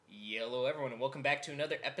everyone, and welcome back to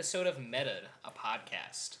another episode of Meta, a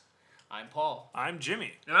podcast. I'm Paul. I'm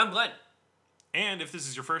Jimmy. And I'm Glenn. And if this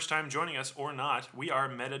is your first time joining us or not, we are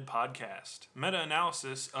Meted Podcast.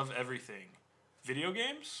 Meta-analysis of everything. Video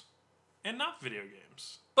games and not video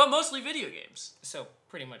games. But mostly video games. So,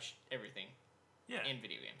 pretty much everything. Yeah. And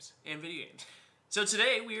video games. And video games. So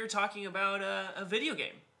today we are talking about a video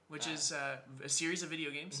game, which is a series of video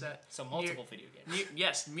games that... So multiple video games.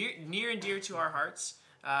 Near and dear to our hearts.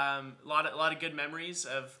 A lot of good memories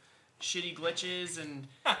of shitty glitches and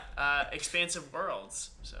expansive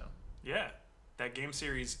worlds. So Yeah. That game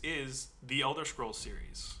series is the Elder Scrolls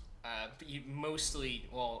series. Only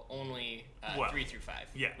 3 through 5.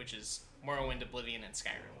 Yeah. Which is Morrowind, Oblivion, and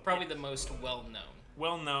Skyrim. Probably the most well-known.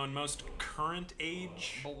 Well-known, most current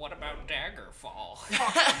age. But what about Daggerfall?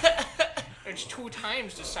 It's 2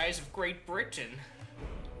 times the size of Great Britain.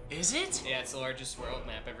 Is it? Yeah, it's the largest world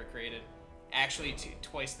map ever created. Actually,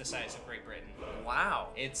 twice the size of Great Britain. Wow.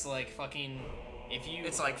 It's like fucking...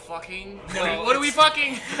 It's like fucking... No, what are we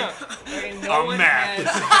fucking... No one map.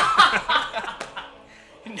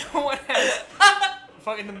 No one has...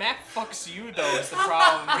 Fucking the map fucks you, though, is the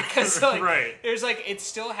problem. Because, like, right. There's, like, it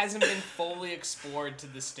still hasn't been fully explored to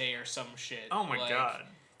this day or some shit. Oh my god.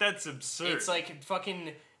 That's absurd. It's, like,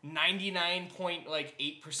 fucking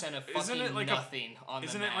 99.8% of fucking nothing on the map.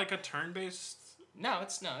 Isn't it like a turn-based... No,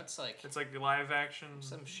 it's like... It's like live action?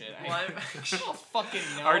 Some shit. Live action. I don't fucking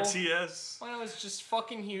know. RTS? Well, it's just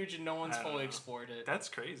fucking huge and no one's fully explored it. That's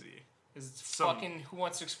crazy. Because it's fucking... Who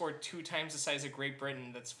wants to explore 2 times the size of Great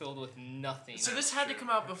Britain that's filled with nothing? So this had to come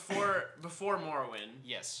out before Morrowind.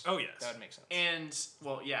 Yes. Oh, yes. That would make sense. And,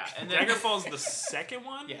 well, yeah. And then Daggerfall's the second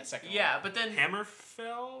one? Yeah, second one. Yeah, but then...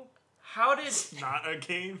 Hammerfell? How did... Not a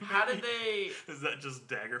game? How did they... Is that just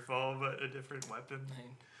Daggerfall, but a different weapon?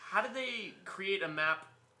 How did they create a map?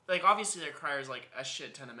 Like, obviously, that requires, like, a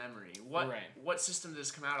shit ton of memory. What system did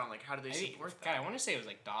this come out on? Like, how do they support that? God, I want to say it was,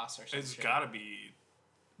 like, DOS or something. It's gotta be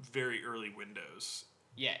very early Windows.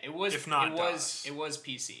 Yeah, it was... If not DOS. It was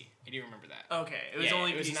PC. I do remember that. Okay, it was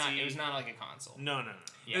only PC. It was not like a console. No.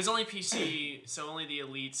 Yeah. It was only PC, so only the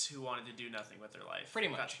elites who wanted to do nothing with their life Pretty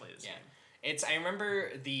much. got to play this game. I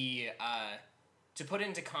remember the... to put it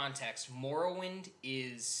into context, Morrowind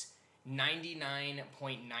is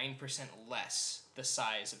 99.9% less the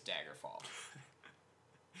size of Daggerfall.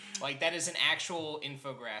 Like, that is an actual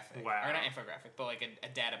infographic. Wow. Or not infographic, but like a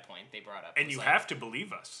data point they brought up. And you have to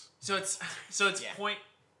believe us. So it's Yeah. point...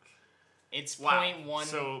 It's Wow. 0.1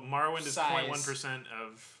 So Morrowind is size. 0.1%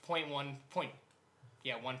 of...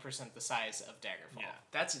 1% the size of Daggerfall. Yeah,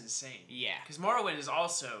 that's insane. Yeah. Because Morrowind is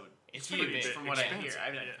also It's huge pretty big. from what I hear. Expensive, I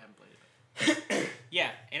yeah. haven't played it. Yeah,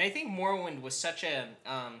 and I think Morrowind was such a...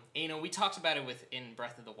 we talked about it in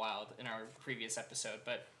Breath of the Wild in our previous episode,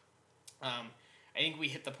 but I think we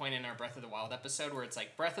hit the point in our Breath of the Wild episode where it's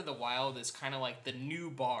like Breath of the Wild is kind of like the new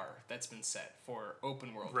bar that's been set for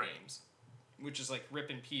open world games, which is like rip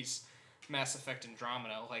in peace Mass Effect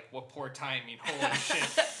Andromeda. Like, what poor timing, holy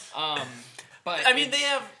shit. But I mean, they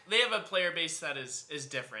have a player base that is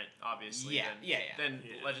different, obviously. Than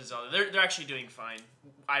Legends of Zelda. They're actually doing fine.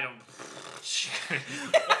 I don't.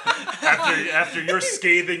 after your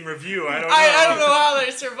scathing review, I don't know. I don't know how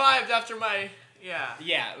they survived after my. Yeah.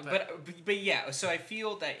 Yeah, but yeah. So I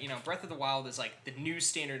feel that Breath of the Wild is like the new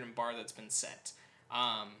standard and bar that's been set,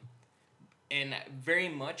 and very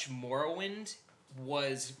much Morrowind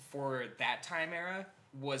was for that time era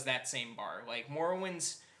was that same bar. Like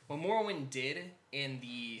what Morrowind did in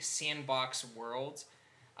the sandbox world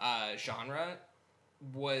genre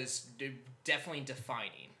was definitely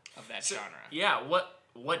defining of that genre. Yeah,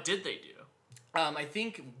 what did they do? I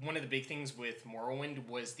think one of the big things with Morrowind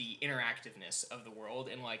was the interactiveness of the world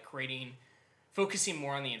and like focusing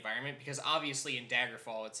more on the environment, because obviously in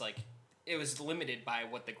Daggerfall it's like it was limited by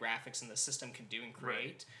what the graphics and the system could do and create.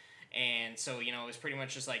 Right. And so, it was pretty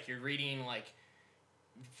much just like you're reading like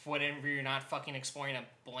whatever, you're not fucking exploring a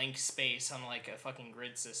blank space on like a fucking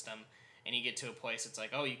grid system, and you get to a place it's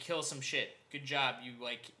like, oh, you kill some shit, good job, you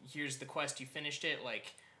like, here's the quest, you finished it,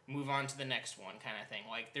 like move on to the next one kind of thing.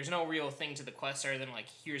 Like there's no real thing to the quest other than like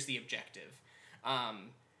here's the objective.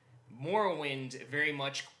 Morrowind very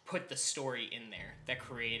much put the story in there that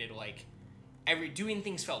created like doing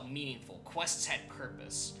things felt meaningful, quests had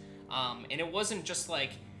purpose, and it wasn't just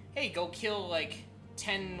like, hey, go kill like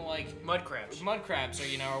 10 like mud crabs or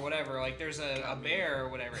or whatever, like there's a bear or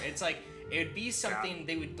whatever. It's like it would be something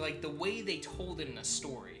they would like, the way they told it in a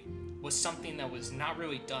story was something that was not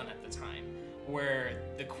really done at the time, where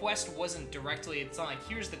the quest wasn't directly, it's not like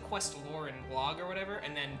here's the quest lore and log or whatever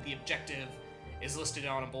and then the objective is listed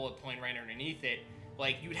on a bullet point right underneath it.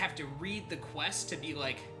 Like you'd have to read the quest to be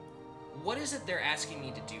like, what is it they're asking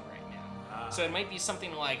me to do right now? So it might be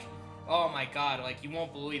something like, oh my god, like, you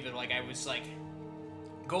won't believe it, like, I was, like,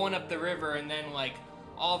 going up the river, and then, like,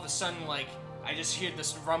 all of a sudden, like, I just hear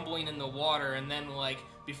this rumbling in the water, and then, like,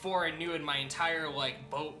 before I knew it, my entire, like,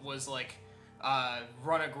 boat was, like,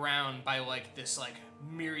 run aground by, like, this, like,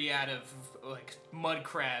 myriad of, like, mud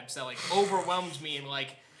crabs that, like, overwhelmed me, and,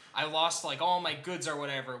 like, I lost, like, all my goods or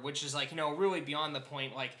whatever, which is, like, you know, really beyond the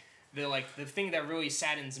point. Like, the thing that really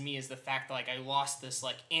saddens me is the fact that, like, I lost this,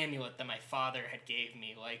 like, amulet that my father had gave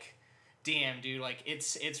me. Like, damn, dude, like,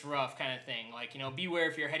 it's rough kind of thing. Like, you know, beware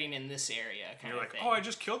if you're heading in this area kind of thing. You're like, oh, I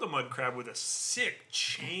just killed a mud crab with a sick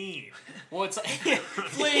chain. Well, it's like...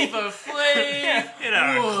 Flavor Flav! It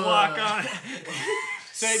had a clock on it.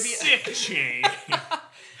 So it'd be... Sick chain.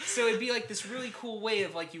 So it'd be, like, this really cool way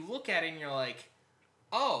of, like, you look at it and you're like,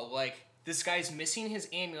 oh, like, this guy's missing his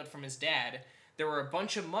amulet from his dad. There were a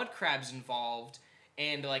bunch of mud crabs involved,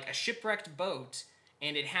 and, like, a shipwrecked boat,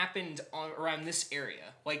 and it happened around this area.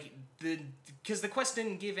 Like, because the quest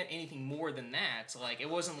didn't give it anything more than that. Like, it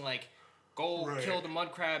wasn't like, go kill the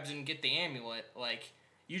mud crabs and get the amulet. Like,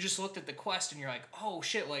 you just looked at the quest and you're like, oh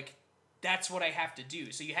shit, like, that's what I have to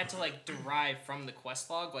do. So you had to, like, derive from the quest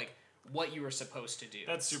log, like, what you were supposed to do.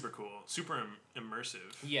 That's super cool. Super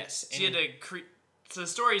immersive. Yes. So you had to so the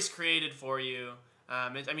story's created for you. I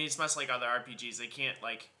mean, it's much like other RPGs. They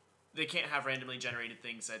can't have randomly generated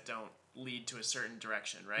things that don't lead to a certain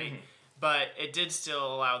direction, right? Mm-hmm. But it did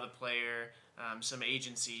still allow the player some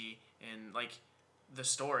agency in, like, the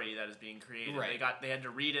story that is being created. Right. They had to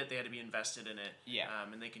read it, they had to be invested in it. Yeah.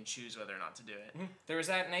 And they can choose whether or not to do it. Mm-hmm. There was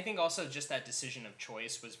that, and I think also just that decision of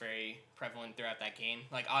choice was very prevalent throughout that game.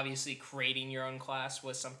 Like, obviously creating your own class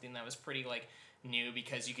was something that was pretty, like, new,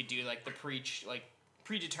 because you could do, like, the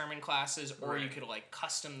predetermined classes, or you could, like,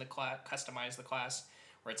 customize the class,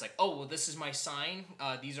 where it's like, oh, well, this is my sign,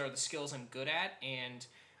 these are the skills I'm good at, and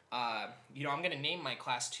you know, I'm gonna name my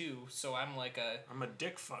class too, so I'm like I'm a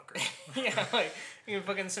dick fucker. yeah, like, you know,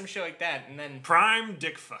 fucking some shit like that, and then prime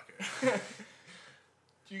dick fucker.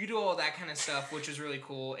 You could do all that kind of stuff, which was really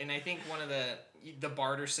cool. And I think one of the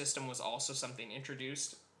barter system was also something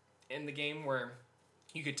introduced in the game, where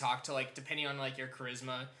you could talk to, like, depending on, like, your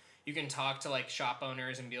charisma, you can talk to, like, shop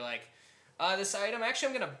owners and be like, this item, actually,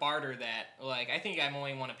 I'm gonna barter that. Like, I think I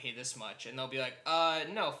only want to pay this much. And they'll be like,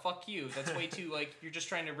 no, fuck you. That's way too, like, you're just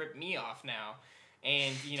trying to rip me off now.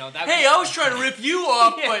 And, you know, that... Hey, I was trying to rip you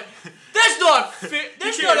off, but that's not fair.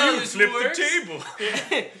 That's not how this works. The table.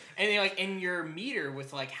 Yeah. And they, like, in your meter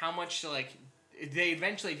with, like, how much, like... They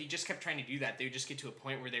eventually, if you just kept trying to do that, they would just get to a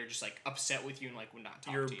point where they were just, like, upset with you and, like, would not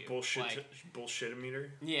talk to you. Your bullshit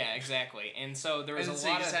meter? Yeah, exactly. And so there was and a so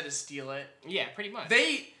lot you just of... had to steal it. Yeah, pretty much.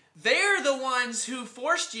 They're the ones who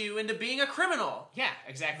forced you into being a criminal. Yeah,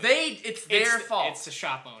 exactly. It's their fault. It's the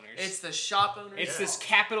shop owners. It's the shop owners. It's this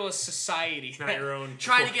capitalist society. It's not your own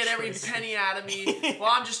trying to get every penny out of me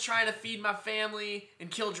while I'm just trying to feed my family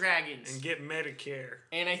and kill dragons. And get Medicare.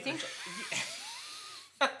 And I think...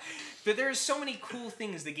 But there's so many cool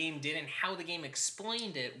things the game did, and how the game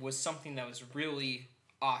explained it was something that was really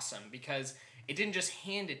awesome, because it didn't just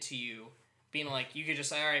hand it to you, being like, you could just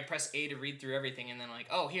say, all right, press A to read through everything, and then like,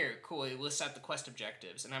 oh, here, cool, it lists out the quest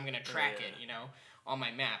objectives, and I'm going to track it, you know, on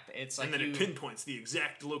my map. It's like, and then it pinpoints the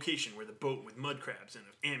exact location where the boat with mud crabs and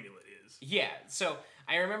an amulet is. Yeah, so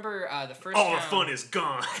I remember the first all town... the fun is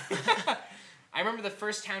gone. I remember the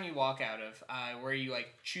first town you walk out of, where you,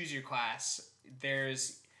 like, choose your class.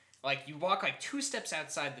 There's, like, you walk, like, 2 steps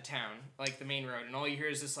outside the town, like, the main road, and all you hear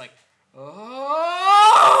is this, like,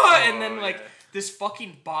 oh, and then, like, this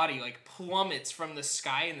fucking body, like, plummets from the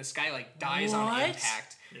sky, and the sky, like, dies on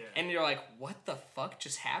impact. Yeah. And you're like, what the fuck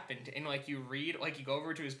just happened? And, like, you read, like, you go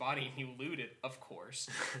over to his body, and you loot it, of course.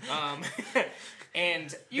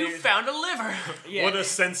 And you found a liver. Yeah. What a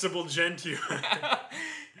sensible gent you are.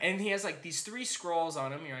 And he has, like, these 3 scrolls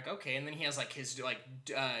on him, and you're like, okay, and then he has, like, his, like,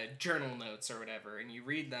 journal notes or whatever, and you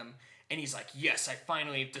read them, and he's like, yes, I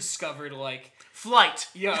finally have discovered, like... Flight!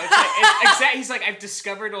 Yeah, exactly. He's like, I've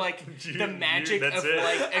discovered, like, the magic of,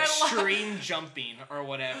 like, extreme jumping or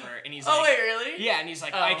whatever, and he's like... Oh, wait, really? Yeah, and he's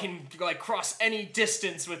like, I can, like, cross any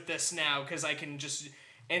distance with this now, because I can just...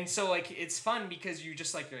 And so, like, it's fun because you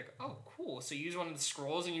just, like, you're like, oh, cool, so you use one of the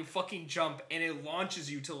scrolls, and you fucking jump, and it launches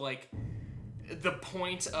you to, like... the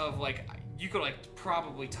point of, like, you could, like,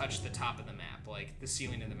 probably touch the top of the map, like, the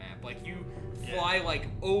ceiling of the map. Like, you fly, like,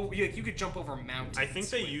 oh, you could jump over mountains. I think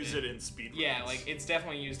they use it in speedruns. Yeah, like, it's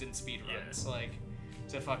definitely used in speedruns. Yeah. Like,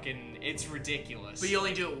 to fucking, it's ridiculous. But you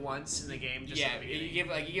only do it once in the game, just you get,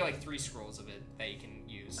 like, 3 scrolls of it that you can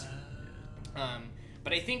use.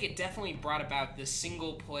 But I think it definitely brought about this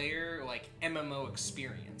single player like MMO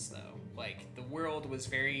experience though. Like the world was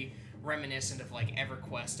very reminiscent of like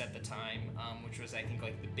EverQuest at the time, which was I think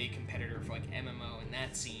like the big competitor for like MMO in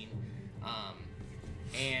that scene.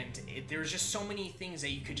 There was just so many things that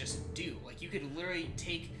you could just do. Like you could literally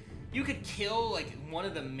you could kill like one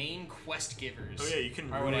of the main quest givers. Oh yeah, you can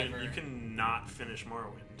you can not finish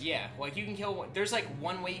Morrowind. Yeah, like you can kill one. There's like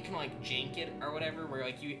one way you can like jank it or whatever, where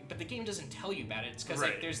like but the game doesn't tell you about it. It's because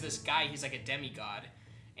like there's this guy, he's like a demigod,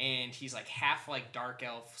 and he's like half like dark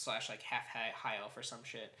elf / like half high elf or some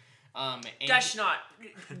shit. That's not.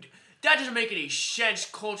 That doesn't make any sense.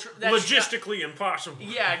 Logistically impossible.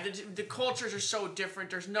 Yeah, the cultures are so different.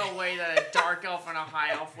 There's no way that a dark elf and a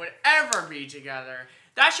high elf would ever be together.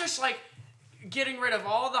 That's just like getting rid of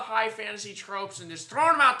all the high fantasy tropes and just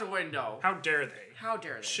throwing them out the window. How dare they? How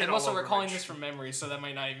dare they? Shit and all also, we're over calling Rich. this from memory, so that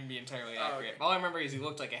might not even be entirely accurate. Okay. All I remember is he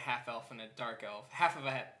looked like a half elf and a dark elf, half of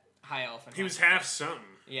a high elf. And He was half something.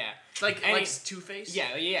 Yeah, Like Two-Face?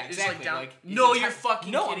 Yeah, exactly. No, you're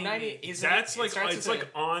fucking no, kidding I'm not, me. That's like it's like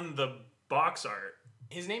on the box art.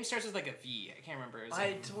 His name starts with like a V. I can't remember. It was I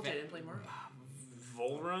like told you I didn't play Mario.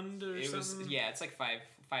 Volrund or something? Yeah, it's like five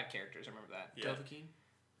characters. I remember that. Yeah. Dovahkiin?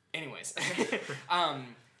 Anyways,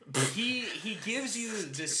 he gives you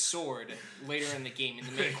this sword later in the game in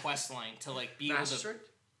the main quest line to like be Master able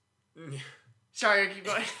to. Sword? Sorry, I keep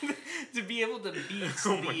going. To be able to beat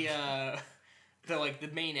the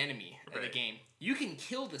main enemy of the game. You can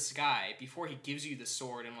kill this guy before he gives you the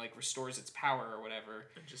sword and like restores its power or whatever.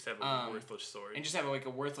 And just have a worthless sword. And just have like a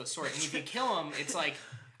worthless sword. And if you kill him, it's like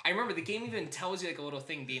I remember the game even tells you like a little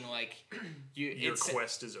thing being like your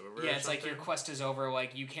quest is over. Yeah, it's like your quest is over.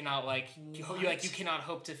 Like you cannot you cannot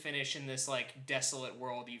hope to finish in this like desolate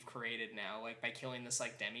world you've created now, like by killing this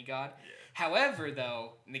like demigod. Yeah. However,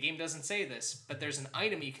 though, and the game doesn't say this, but there's an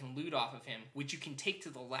item you can loot off of him, which you can take to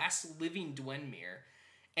the last living Dwenmere,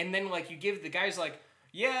 and then like you give the guys like,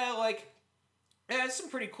 it's some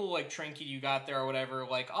pretty cool like trinket you got there or whatever.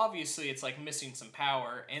 Like obviously it's like missing some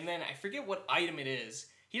power, and then I forget what item it is.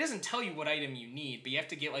 He doesn't tell you what item you need, but you have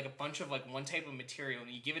to get like a bunch of like one type of material, and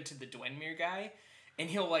you give it to the Dwenmere guy, and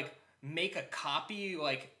he'll like make a copy,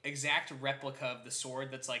 like exact replica of the sword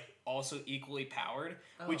that's like also equally powered,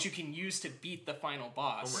 which you can use to beat the final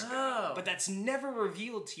boss. Oh my God. But that's never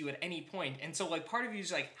revealed to you at any point, and so like part of you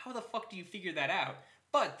is like, how the fuck do you figure that out?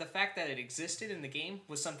 But the fact that it existed in the game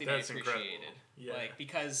was something That's I appreciated. incredible. Yeah. Like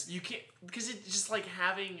because You can't, because it's just like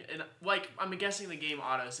having I'm guessing the game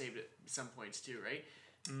auto saved at some points too, right?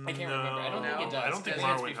 I can't remember. I don't think it does. I don't think it's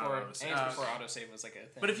Morrowind before. auto I think it's before autosave was like a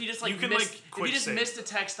thing. But if you just like You can, miss, like, if quick you just save. missed a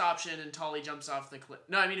text option and Tolly jumps off the cliff.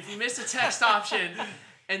 No, I mean if you missed a text option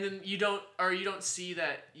and then you don't see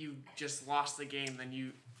that you just lost the game, then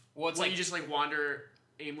you you just like wander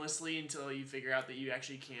aimlessly until you figure out that you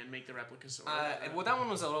actually can make the replica sword. Well, that one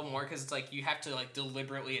was a little more because it's like you have to like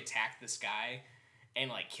deliberately attack this guy and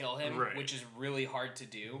like kill him, which is really hard to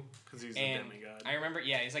do. Because he's and a demigod. I remember,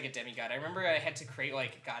 he's like a demigod. I remember I had to create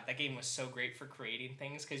that game was so great for creating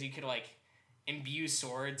things because you could like imbue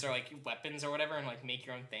swords or like weapons or whatever and like make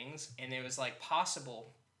your own things, and it was like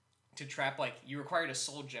possible to trap you required a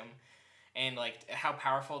soul gem, and like how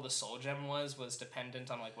powerful the soul gem was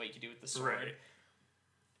dependent on like what you could do with the sword. Right.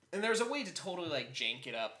 And there's a way to totally like jank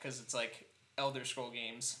it up because it's like Elder Scroll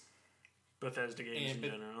games. Bethesda games in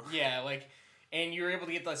general. Yeah, like, and you were able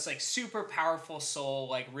to get this like super powerful soul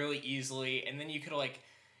like really easily, and then you could like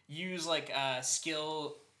use like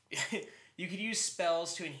skill. You could use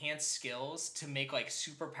spells to enhance skills to make like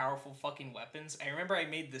super powerful fucking weapons. I remember I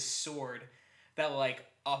made this sword that like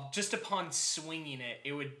just upon swinging it,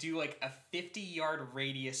 it would do like a 50-yard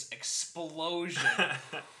radius explosion,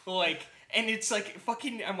 like. And it's like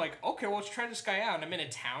fucking. I'm like, okay, well, let's try this guy out. And I'm in a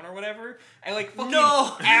town or whatever. I like fucking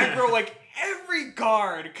aggro like every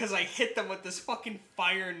guard because I hit them with this fucking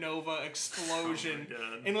fire nova explosion. Oh my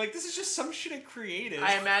God. And like this is just some shit I created.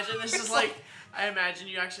 I imagine this is like I imagine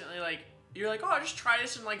you accidentally like. You're like, oh, just try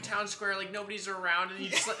this in like town square, like nobody's around, and you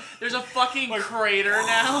just like, there's a fucking crater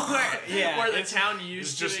now where the town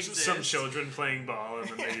used to just exist. some children playing ball, and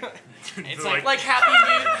then they It's like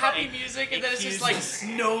happy music, and then it's just like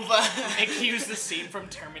Nova. It cues the scene from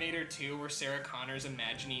Terminator 2 where Sarah Connor's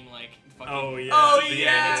imagining like fucking. Oh, And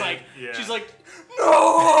yeah. it's like she's like,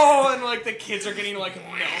 no, and like the kids are getting like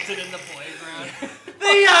melted in the playground.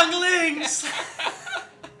 The younglings.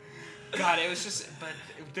 God, it was just, but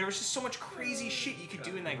there was just so much crazy shit you could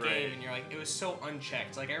do in that game, and you're like, it was so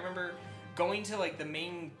unchecked. Like, I remember going to, like, the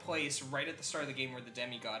main place right at the start of the game where the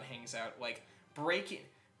demigod hangs out, like,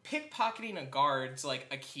 pickpocketing a guard's, like,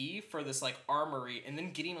 a key for this, like, armory, and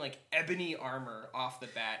then getting, like, ebony armor off the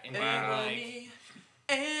bat, and being like,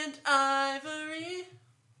 and ivory.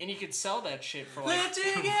 And you could sell that shit for like...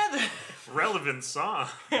 Live together. Relevant song.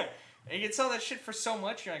 And you could sell that shit for so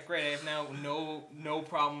much, you're like, great, I have now no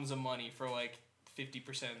problems of money for like 50%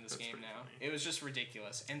 of this game now. Funny. It was just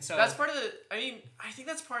ridiculous. And so... That's part of the... I think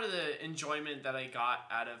that's part of the enjoyment that I got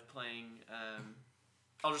out of playing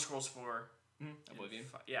Elder Scrolls 4. Oblivion.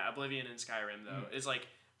 Oblivion and Skyrim, though. Is like,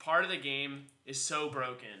 part of the game is so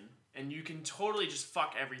broken, and you can totally just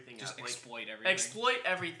fuck everything just up. exploit everything. Exploit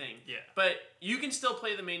everything. Yeah. But you can still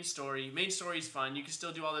play the main story. Main story's fun. You can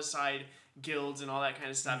still do all the side guilds and all that kind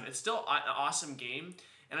of stuff. It's still an awesome game.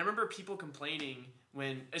 And I remember people complaining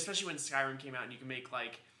especially when Skyrim came out and you can make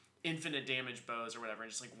like infinite damage bows or whatever and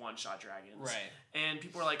just like one-shot dragons. Right. And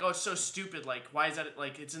people were like, oh, it's so stupid. Like, why is that?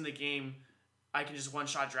 Like, it's in the game. I can just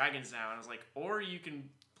one-shot dragons now. And I was like, or you can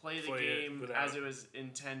play the game as it was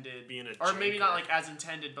intended. Or maybe not like as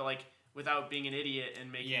intended, but like without being an idiot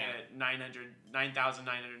and making a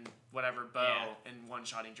 9,900 whatever bow and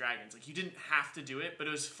one-shotting dragons. Like, you didn't have to do it, but it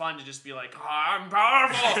was fun to just be like, oh, I'm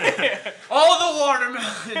powerful! All the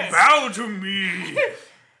watermelons! Bow to me!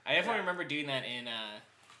 I definitely remember doing that in,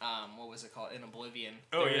 what was it called? In Oblivion.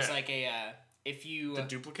 Oh, there was like if you... The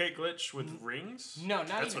duplicate glitch with rings? No, not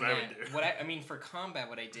That's even what that. I would do. For combat,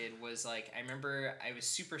 what I did was, like, I remember I was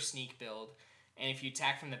super sneak build, and if you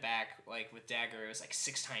attack from the back, like, with dagger, it was, like,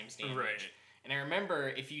 6 times damage. Right. And I remember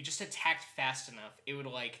if you just attacked fast enough, it would,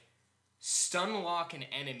 like, stun lock an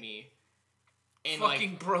enemy. And,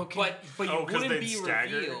 fucking like, broken. But you wouldn't they'd be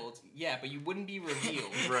stagger? revealed. Yeah, but you wouldn't be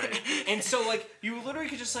revealed. Right. And so, like, you literally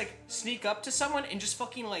could just, like, sneak up to someone and just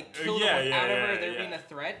fucking, like, kill them without ever there being a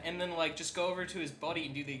threat, and then, like, just go over to his buddy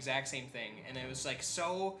and do the exact same thing. And it was, like,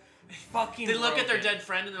 so fucking They look at their broken. dead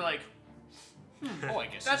friend and they're like, Oh, I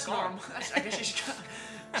guess that's he's gone. normal. I guess you should...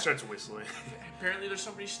 Starts whistling. Apparently there's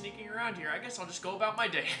somebody sneaking around here. I guess I'll just go about my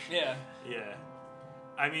day. Yeah. Yeah.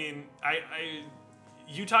 I mean,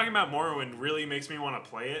 you talking about Morrowind really makes me want to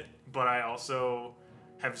play it, but I also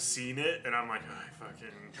have seen it, and I'm like, oh, I fucking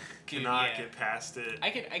cannot get past it. I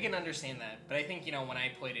can understand that, but I think, you know, when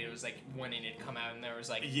I played it, it was like when it had come out, and there was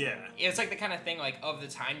like... Yeah. It's like the kind of thing, like, of the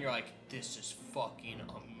time, you're like, this is fucking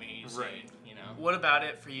amazing. Right. You know? What about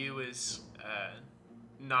it for you is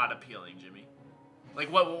not appealing, Jimmy?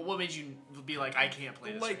 Like, what made you be like, I can't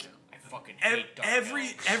play this right now? I fucking hate Dark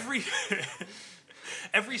every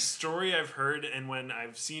every story I've heard, and when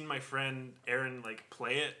I've seen my friend Aaron like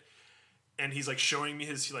play it, and he's like showing me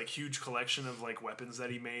his like huge collection of like weapons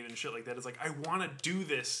that he made and shit like that, it's like, I want to do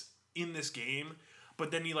this in this game,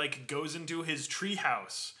 but then he like goes into his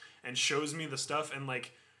treehouse and shows me the stuff, and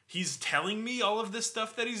like he's telling me all of this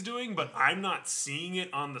stuff that he's doing, but I'm not seeing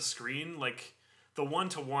it on the screen. Like the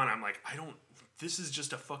 1-to-1, I'm like, this is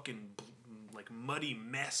just a fucking like muddy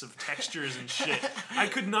mess of textures and shit. I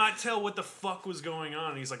could not tell what the fuck was going on.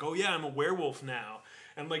 And he's like, oh yeah, I'm a werewolf now.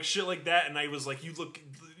 And like shit like that. And I was like,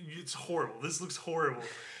 it's horrible. This looks horrible.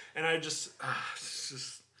 And I just,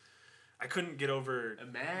 I couldn't get over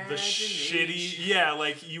the shitty,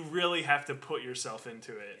 like you really have to put yourself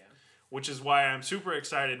into it. Yeah. Which is why I'm super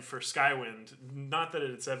excited for Skywind. Not that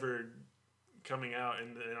it's ever coming out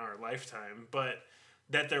in our lifetime, but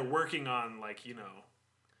that they're working on, like, you know,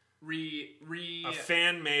 a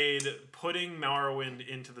fan-made putting Morrowind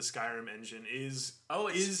into the Skyrim engine is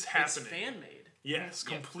happening. It's fan-made. Yes,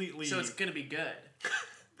 completely. So it's gonna be good.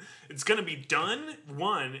 It's gonna be done,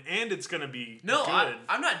 and it's gonna be good.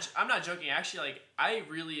 I'm not joking. Actually, like, I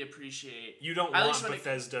really appreciate. You don't want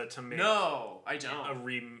Bethesda to make. No, I don't. A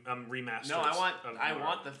remaster. No, I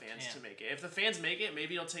want the fans to make it. If the fans make it,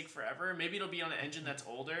 maybe it'll take forever. Maybe it'll be on an engine that's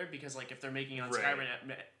older, because like if they're making it on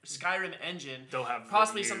Skyrim engine, they'll have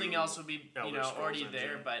possibly something else would be Elder Scrolls already engine.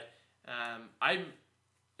 there. But I'm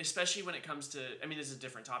especially when it comes to, I mean, this is a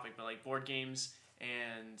different topic, but like board games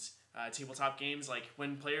and tabletop games, like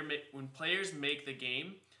when players make the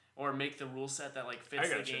game or make the rule set that like fits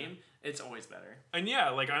the game, it's always better. And yeah,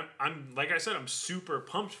 like I'm like I said, I'm super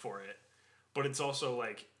pumped for it, but it's also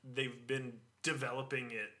like they've been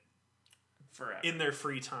developing it forever in their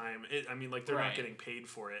free time. I mean, like they're not getting paid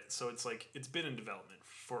for it, so it's like it's been in development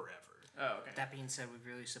forever. Oh, okay. That being said,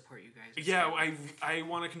 we really support you guys. Yeah, I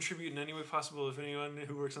want to contribute in any way possible. If anyone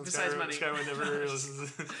who works on Skyrim never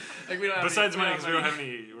listens. Like we don't. Besides money, because we don't have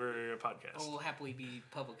any. We're a podcast. We'll happily be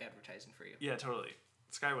public advertising for you. Yeah, totally.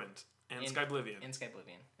 Skywind and Skyblivion. And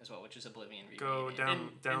Skyblivion as well, which is Oblivion. Go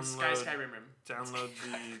download. Skyrim. Download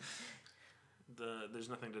there's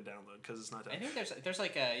nothing to download because it's not I done. think there's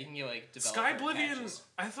like a you can get like developer Skyblivion. patches.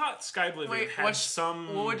 I thought Skyblivion had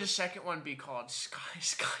some. What would the second one be called?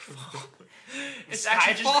 Skyfall. It's Skyfall?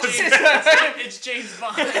 actually just it's James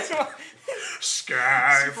Bond.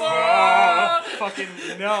 Skyfall. Fucking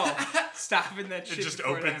no! Stopping that shit. It just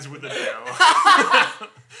before it opens happens. with Adele,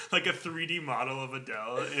 like a 3D model of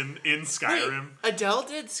Adele in Skyrim. Wait, Adele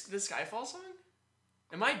did the Skyfall song?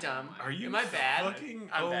 Am I dumb? Are you Am I bad? fucking?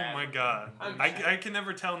 I'm Oh bad. my god! I'm I bad. can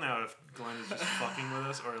never tell now if Glenn is just fucking with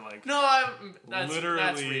us or like. No, that's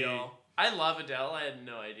Literally- real. I love Adele. I had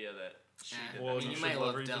no idea that she did. Well, I mean, you you should might love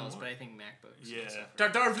love her even Dells, more. but I think MacBooks. Yeah.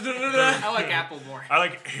 that. I like Apple more. I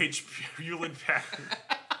like Hewlett Packard.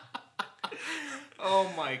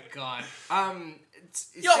 Oh my god. Y'all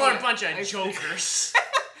see, are a bunch of I- jokers.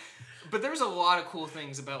 But there was a lot of cool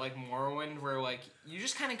things about like Morrowind where like you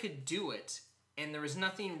just kind of could do it, and there was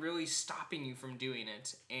nothing really stopping you from doing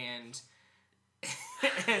it, and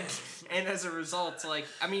and as a result, like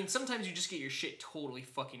I mean, sometimes you just get your shit totally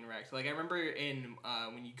fucking wrecked. Like I remember in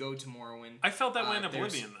when you go to Morrowind, I felt that way in there's-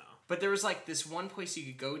 Oblivion though. but there was like this one place you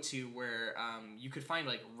could go to where you could find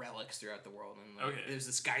like relics throughout the world, and like, Okay. there's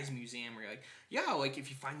this guy's museum where you're like, yeah, like if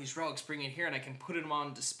you find these relics, bring it here, and I can put them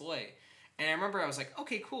on display. And I remember I was like,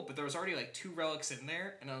 okay, cool, but there was already like 2 relics in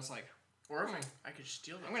there, and I was like, Or if I could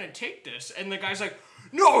steal them. I'm gonna take this, and the guy's like,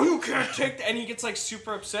 no, you can't take that, and he gets like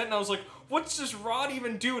super upset, and I was like, what's this rod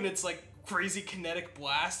even do? And it's like crazy kinetic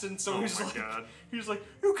blast, and so Oh he's my like, God. he was like,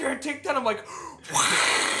 you can't take that. I'm like,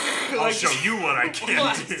 I'll show you what I can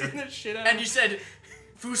blasting do. the shit out. And you said,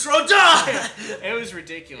 Fusroja! It was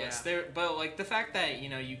ridiculous. Yeah. There, but like the fact that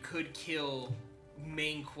you could kill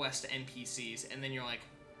main quest NPCs, and then you're like,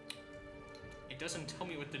 it doesn't tell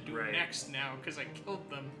me what to do Right. next now because I killed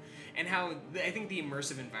them, and how I think the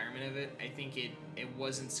immersive environment of it, I think it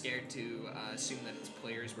wasn't scared to assume that its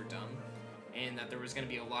players were dumb, and that there was going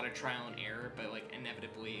to be a lot of trial and error, but like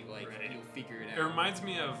inevitably, like Right. you'll figure it It out. reminds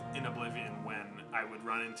me of in Oblivion when I would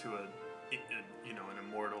run into an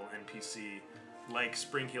immortal NPC like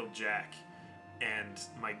Spring-Heeled Jack, and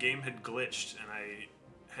my game had glitched, and I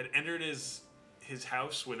had entered his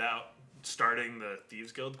house without starting the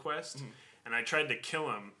Thieves Guild quest, and I tried to kill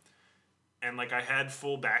him, and like I had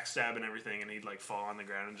full backstab and everything, and he'd like fall on the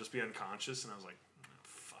ground and just be unconscious, and I was like, oh,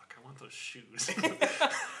 fuck, I want those shoes.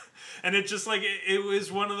 And it just like it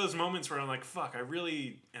was one of those moments where I'm like, fuck, I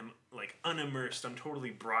really am like unimmersed. I'm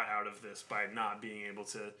totally brought out of this by not being able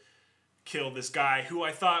to kill this guy who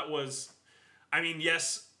I thought was, I mean,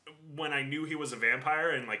 yes, when I knew he was a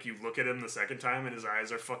vampire and like you look at him the second time and his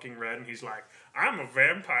eyes are fucking red and he's like, I'm a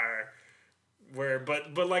vampire.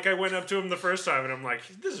 But like I went up to him the first time and I'm like,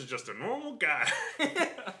 this is just a normal guy.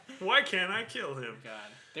 Why can't I kill him?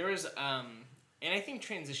 God, there was and I think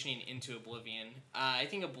transitioning into Oblivion, I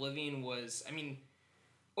think Oblivion was, I mean,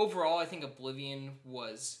 overall, I think Oblivion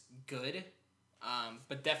was good,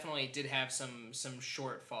 but definitely it did have some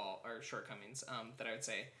shortcomings that I would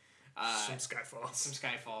say. Some Skyfalls. Some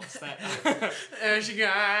Skyfalls that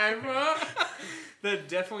Skyfall. that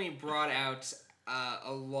definitely brought out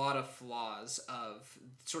a lot of flaws of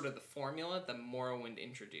sort of the formula that Morrowind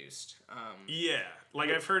introduced. Yeah, like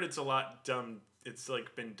I've heard it's a lot dumb. It's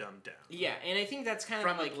like been dumbed down. Yeah, and I think that's kind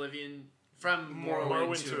From of like Oblivion. From Morrowind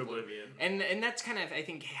Morrowind to Oblivion. And that's kind of, I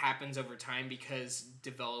think, happens over time because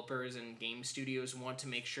developers and game studios want to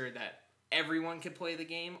make sure that everyone can play the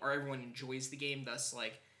game or everyone enjoys the game, thus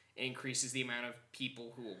like it increases the amount of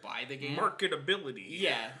people who will buy the game. Marketability.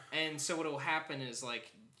 Yeah, and so what will happen is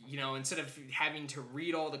like, instead of having to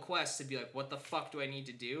read all the quests to be like, what the fuck do I need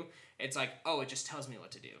to do? It's like, oh, it just tells me what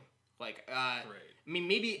to do. Like, Right. I mean,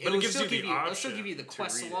 maybe But it it'll gives still you the give you, it'll option still give you the to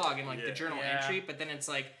quest read it. log and like the Yeah. journal Yeah. entry, but then it's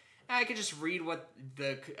like, I could just read what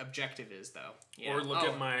the objective is, though. Or look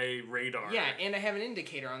at my radar. Yeah, and I have an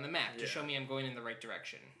indicator on the map to Yeah. show me I'm going in the right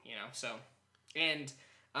direction, so. And,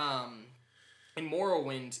 in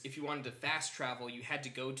Morrowind, if you wanted to fast travel, you had to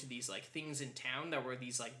go to these, like, things in town that were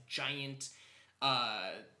these, like, giant,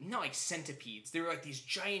 not like centipedes. They were, like, these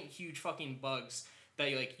giant, huge fucking bugs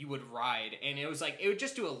that, you would ride. And it was, like, it would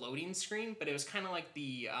just do a loading screen, but it was kind of like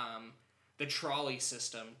the trolley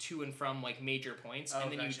system to and from, like, major points, and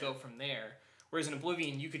then you would gotcha. go from there. Whereas in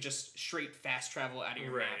Oblivion, you could just straight fast travel out of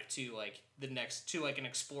your map Right. to, like, an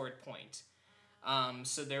explored point.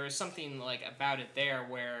 So there was something, like, about it there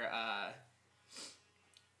where,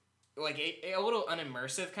 like, a little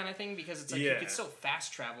unimmersive kind of thing, because it's like you Yeah. could still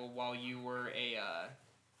fast travel while you were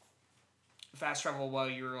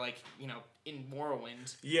like, in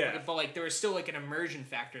Morrowind. Yeah. But like there was still like an immersion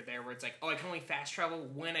factor there where it's like, oh, I can only fast travel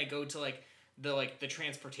when I go to like the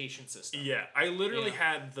transportation system. Yeah, I literally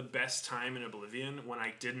had the best time in Oblivion when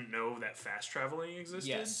I didn't know that fast traveling existed.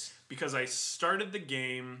 Yes. Because I started the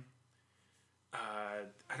game.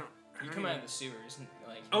 You come out of the sewers, and,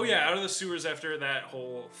 like. Oh yeah, out of the sewers after that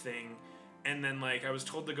whole thing, and then like I was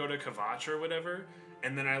told to go to Kvatch or whatever,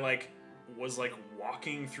 and then I was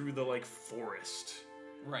walking through the forest.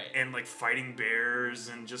 Right. And fighting bears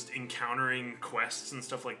and just encountering quests and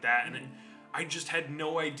stuff like that, and I just had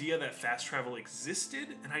no idea that fast travel existed,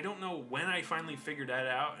 and I don't know when I finally figured that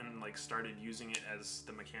out and started using it as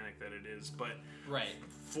the mechanic that it is. But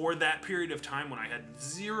for that period of time when I had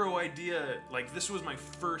zero idea, this was my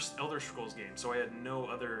first Elder Scrolls game, so I had no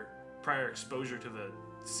other prior exposure to the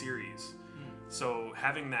series. So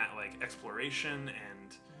having that exploration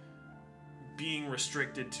and being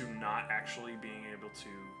restricted to not actually being able to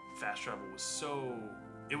fast travel was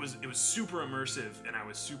it was super immersive, and I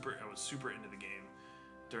was super into the game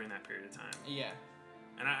during that period of time. Yeah.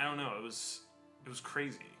 And I don't know, it was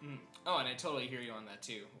crazy. Oh, and I totally hear you on that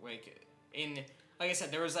too. Like I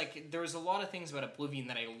said, there was a lot of things about Oblivion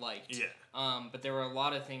that I liked. Yeah. But there were a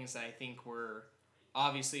lot of things that I think were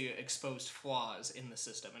obviously exposed flaws in the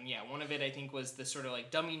system. And yeah, one of it I think was the sort of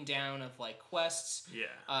dumbing down of quests. Yeah.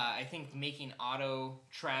 I think making auto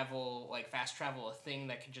travel, fast travel, a thing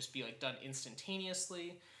that could just be done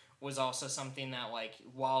instantaneously was also something that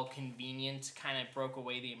while convenient kind of broke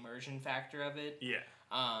away the immersion factor of it. Yeah.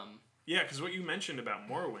 Yeah, because what you mentioned about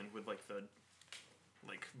Morrowind with the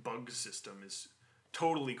bug system is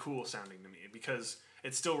totally cool sounding to me, because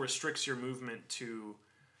it still restricts your movement to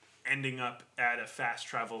ending up at a fast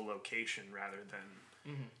travel location rather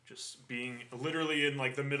than just being literally in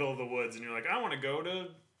the middle of the woods, and you're like, I want to go to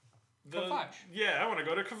Kvatch. Yeah, I want to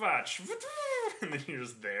go to Kvatch. And then you're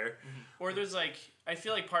just there. Or there's I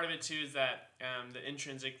feel part of it too is that the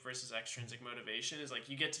intrinsic versus extrinsic motivation is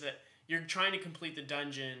you get to you're trying to complete the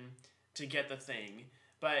dungeon to get the thing,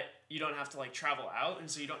 but you don't have to travel out, and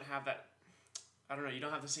so you don't have that, I don't know, you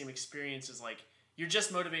don't have the same experience as you're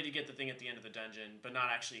just motivated to get the thing at the end of the dungeon, but not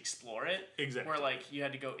actually explore it. Exactly. Where you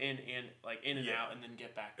had to go in and out and then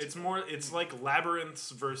get back to it's like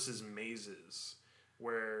labyrinths versus mazes,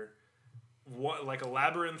 where a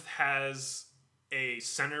labyrinth has a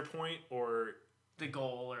center point or the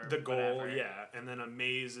goal whatever. Yeah, and then a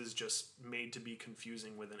maze is just made to be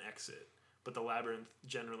confusing with an exit. But the labyrinth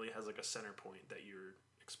generally has a center point that you're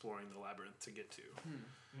exploring the labyrinth to get to.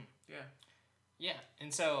 Yeah. Yeah,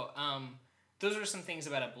 and so those are some things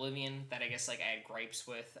about Oblivion that I guess I had gripes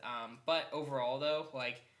with. But overall though,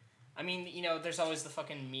 I mean, there's always the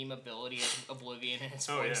fucking meme ability of Oblivion and its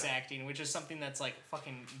voice acting, which is something that's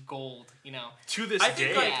fucking gold, To this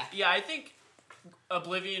day. I think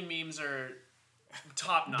Oblivion memes are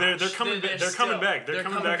top notch. They're coming back. They're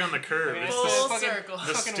coming back on the curve. I mean, full fucking, circle.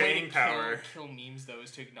 The staying power. Kill memes though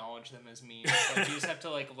is to acknowledge them as memes. You just have to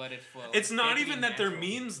let it flow. It's not even that they're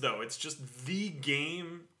memes though. It's just the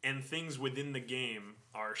game and things within the game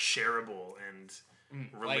are shareable and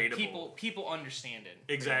relatable. People understand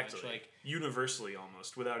it. Exactly. Universally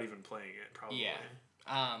almost, without even playing it, probably.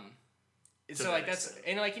 Yeah. So that's extent.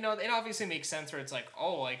 And it obviously makes sense where it's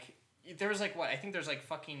there's what I think there's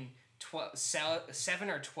fucking 7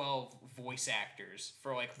 or 12 voice actors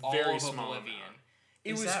for all Very of small Oblivion.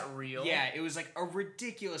 Is that real? Yeah, it was a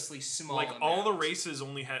ridiculously small amount. All the races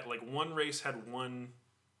only had one race had one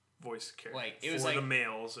voice character it was for the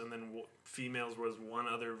males, and then females was one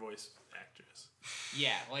other voice actress.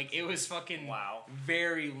 Yeah, it was fucking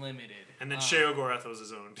very limited. And then Sheogorath was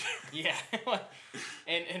his own. Yeah,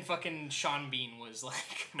 and fucking Sean Bean was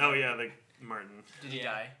oh yeah, Martin. Did he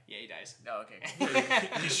die? Yeah, he dies. Oh, okay.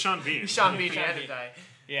 He's Sean Bean. Sean Bean had to die.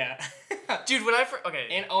 Yeah. Dude, when okay.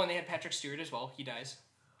 And they had Patrick Stewart as well. He dies.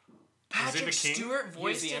 Patrick Stewart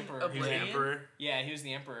voiced the Emperor. Oblivion? He was the Emperor. Yeah, he was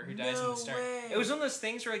the Emperor who dies in the start. Way. It was one of those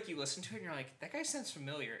things where you listen to it and you're like, that guy sounds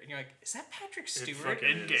familiar, and you're like, is that Patrick Stewart?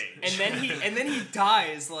 And then he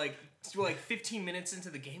dies 15 minutes into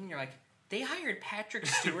the game, and you're like, they hired Patrick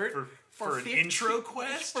Stewart for an intro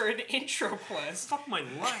quest? For an intro quest. Fuck my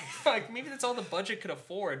life. Maybe that's all the budget could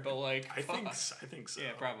afford, but I think so.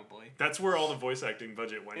 Yeah, probably. That's where all the voice acting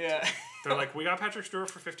budget went to. They're we got Patrick Stewart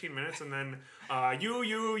for 15 minutes, and then you're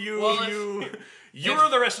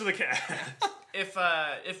the rest of the cast. If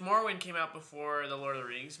Morrowind came out before the Lord of the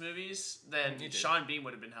Rings movies, then Sean Bean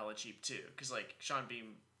would have been hella cheap too, because Sean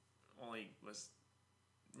Bean only was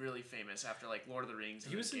really famous after Lord of the Rings.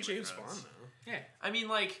 He was in James Bond though. Yeah, I mean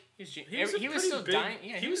he was still dying.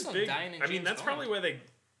 Yeah, he was still dying in James I mean that's Bond. probably why they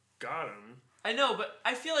got him. I know, but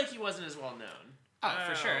I feel he wasn't as well known. Oh,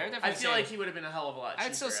 for sure. I feel like he would have been a hell of a lot cheaper.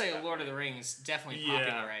 I'd still say at Lord of that the point. Rings definitely Yeah.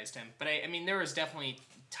 popularized him. But I mean, there was definitely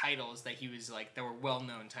titles that he was like, that were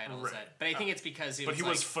well-known titles. Right. But I think it's because it But was he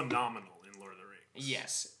like, was phenomenal in Lord of the Rings.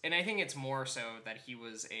 yes. And I think it's more so that he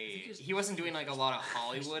was he wasn't doing like a lot of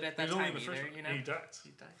Hollywood at that He's only time in the first either, one. you know? And he dies.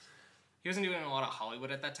 He dies. He wasn't doing a lot of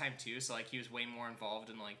Hollywood at that time too, so like he was way more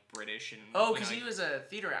involved in like British and Oh, you because know, he was a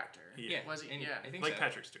theater actor. yeah, Was he? and Yeah. I think Like so.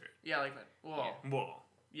 Patrick Stewart. Yeah, like that. Well, Well,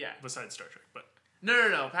 yeah. besides Star Trek, but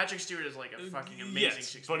No. Patrick Stewart is like a fucking amazing yes,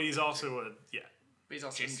 Shakespeare. but he's also a But he's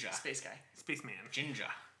also Ginger. a space guy. spaceman. Ginger.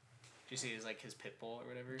 Do you see his like his pit bull or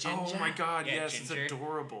whatever? Ginger? Oh my god, Yeah, yes, Ginger. it's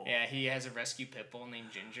adorable. Yeah, he has a rescue pit bull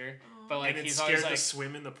named Ginger. But like And it's he's scared always to like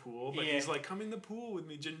swim in the pool, but Yeah. he's like, come in the pool with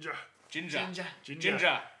me, Ginger. Ginger. Ginger.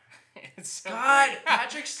 Ginger. It's so God, great.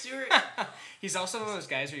 Patrick Stewart. He's also one of those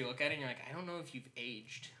guys where you look at it and you're like, I don't know if you've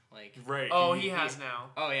aged. Like, Right. Oh, he has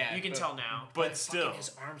now. oh yeah, You can tell now. But fucking still,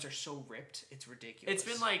 his arms are so ripped, it's ridiculous. It's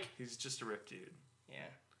been like he's just a ripped dude. yeah,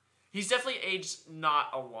 he's definitely aged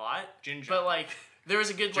not a lot, Ginger. but like there was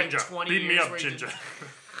a good like Ginger, 20 beat years me up, where Ginger.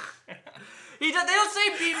 They don't say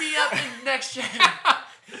beat me up in next gen.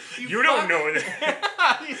 You don't know it.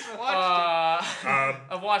 He's watched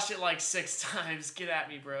I've watched it like 6 times. Get at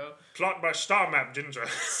me, bro. Plot by star map, Ginger.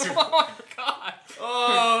 oh my god.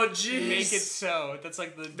 Oh Make jeez. it so. That's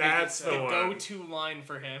like the That's the the one. go-to line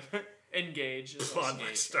for him. Engage. is Plot also-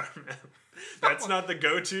 by star map. That's not the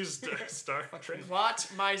go-to Star Trek. Plot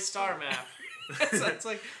my star map. That's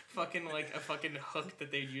like fucking like a fucking hook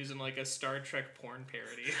that they'd use in like a Star Trek porn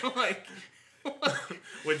parody. like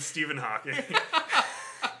With Stephen Hawking.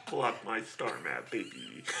 Plot my star map,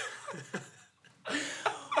 baby.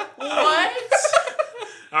 What?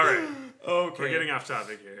 All right, okay. we're getting off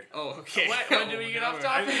topic here. Oh, okay. When do we get Now off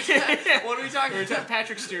we're- topic? What are we talking We're about? talking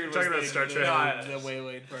Patrick Stewart was Talking about the, Star the, Trek. the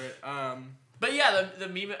waylaid part. But yeah, the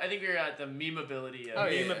meme. I think we were at the memeability of Oh,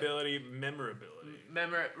 yeah. Memeability, memorability.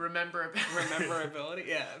 remember. Rememberability,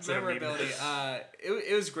 yeah, that a meme? memorability.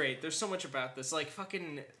 It was great. There's so much about this, like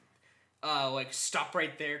fucking, like stop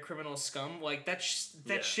right there, criminal scum. Like that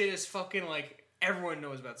Yeah. shit is fucking like everyone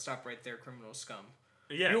knows about stop right there, criminal scum.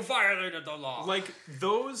 Yeah. You violated the law. Like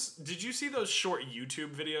those, did you see those short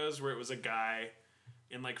YouTube videos where it was a guy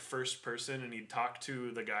in like first person and he'd talk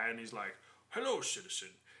to the guy and he's like, "Hello, citizen.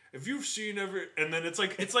 If you've seen every," and then it's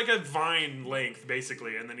like a Vine length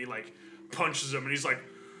basically, and then he like punches him and he's like,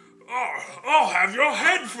 "Oh, I'll have your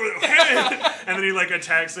head for head," and then he like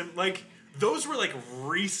attacks him. Like those were like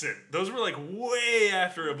recent. Those were like way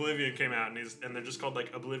after Oblivion came out, and they're just called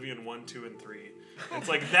like Oblivion 1, 2, and 3. It's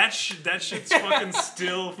like that shit's fucking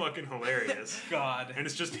still fucking hilarious. God. And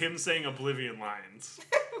it's just him saying Oblivion lines.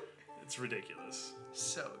 It's ridiculous.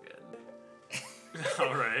 So good.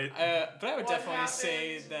 All right. But I would What definitely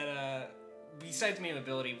say happened? that besides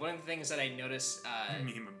memeability, one of the things that I noticed,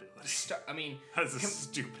 Memeability. I mean, That's a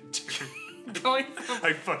stupid term. going from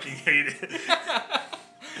I fucking hate it.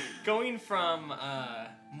 going from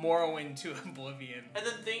Morrowind to Oblivion. And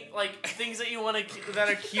then things that you want to that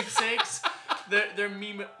are keepsakes. They're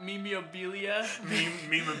memeabilia.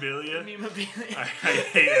 Memeabilia. Memeabilia. I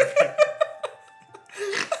hate it.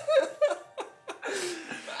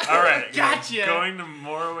 All right. Gotcha. Going to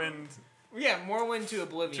Morrowind. Yeah, Morrowind to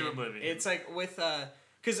Oblivion. To Oblivion. It's like with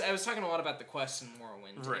because I was talking a lot about the quests in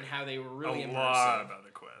Morrowind Right. and how they were really A immersive. lot about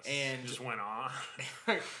the quest. And- just went on.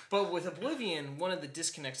 But with Oblivion, one of the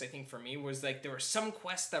disconnects I think for me was like there were some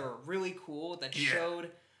quests that were really cool that Yeah.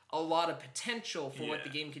 showed a lot of potential for what Yeah. the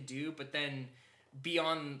game could do, but then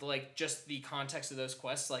beyond like just the context of those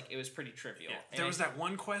quests, like it was pretty trivial. Yeah. And There was that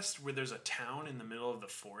one quest where there's a town in the middle of the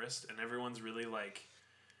forest and everyone's really like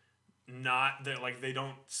they're like they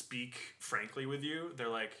don't speak frankly with you. They're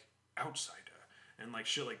like outsider and like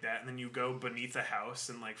shit like that, and then you go beneath a house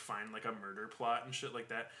and like find like a murder plot and shit like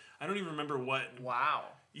that. I don't even remember what. Wow.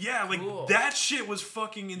 Yeah, like Cool. that shit was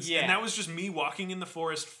fucking insane. Yeah. And that was just me walking in the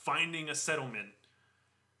forest finding a settlement.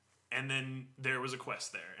 And then there was a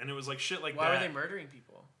quest there, and it was like shit like Why that. were they murdering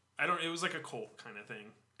people? It was like a cult kind of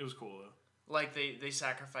thing. It was cool though. Like they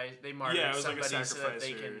sacrifice, they martyr Yeah, it was like a somebody so that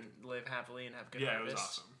they sacrifice can live happily and have good Yeah, it harvest. was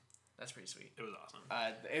awesome. That's pretty sweet. It was awesome.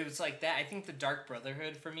 it was like that. I think the Dark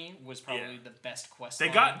Brotherhood for me was probably Yeah. the best quest. They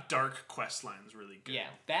line. got dark quest lines really good. Yeah,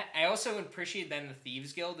 that I also appreciate that in the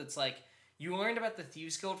Thieves Guild. It's like you learned about the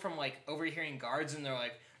Thieves Guild from like overhearing guards, and they're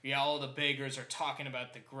like, "Yeah, all the beggars are talking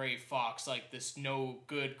about the Gray Fox, like this no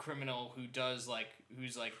good criminal who's like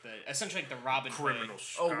the essentially like the Robin Hood." Criminal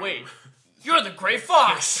Oh scum. wait, you're the Gray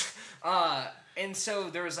Fox. And so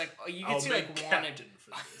there was like you could I'll see make like wanted. captain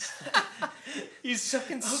for this. He's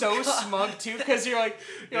fucking Oh, so God. smug too, because you're like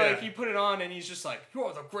Yeah. you put it on, and he's just like,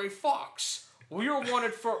 "You're the Gray Fox. Well, you're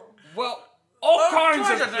wanted for well." all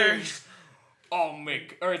kinds of things. I'll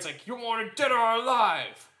make, or it's like, you want it dead or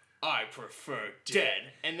alive? I prefer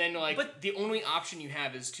dead. And then like, the only option you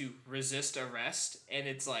have is to resist arrest, and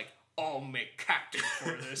it's like, I'll make captain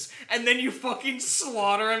for this. And then you fucking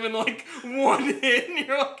slaughter him in like one hit, and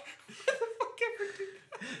you're like, what the fuck ever did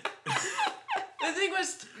that?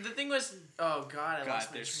 The thing was, oh god, I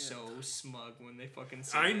lost my they're train of so smug when they fucking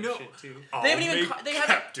say I that know. shit too. They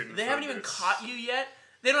haven't even caught you yet.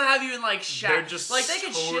 They don't have you in like shack. They're just like they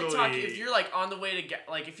can shit talk totally- you if you're like on the way to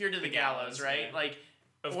like if you're to the gallows, right? yeah. Like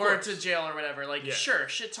Of or course. to jail or whatever. Like Yeah. sure,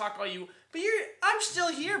 shit talk all you. But I'm still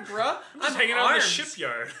here, bruh. I'm hanging out in the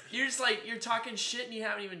shipyard. You're just like you're talking shit and you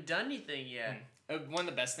haven't even done anything yet. One of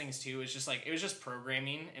the best things too is just like it was just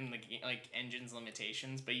programming and like engine's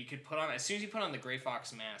limitations, but you could put on as soon as you put on the Gray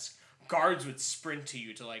Fox mask, guards would sprint to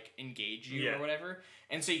you to like engage you or whatever,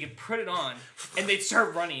 and so you could put it on and they'd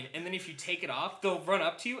start running, and then if you take it off, they'll run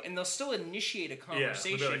up to you and they'll still initiate a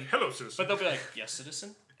conversation. They'll be like, "Hello, citizen." But they'll be like, "Yes,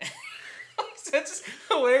 citizen." So it's just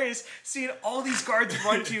hilarious seeing all these guards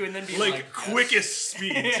run to you and then be like yes. quickest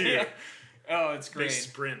speed too. Yeah. Oh, it's They great.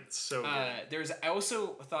 sprint so good. I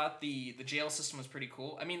also thought the jail system was pretty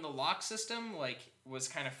cool. I mean, the lock system like was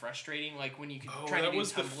kind of frustrating. Like when you could try to do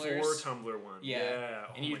tumblers. The 4 tumbler one. Yeah.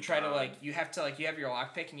 And you try to like you have your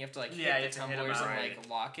lockpick and you have to like hit the tumblers and like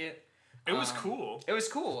lock it. It was cool. It was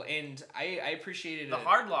cool, and I appreciated the it.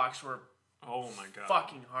 hard locks were Oh my god.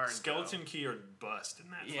 fucking hard. Skeleton key or bust in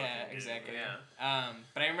that. Yeah, fucking exactly. Game. Yeah.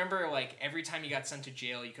 But I remember like every time you got sent to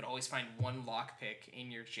jail, you could always find one lockpick in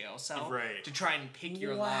your jail cell Right. to try and pick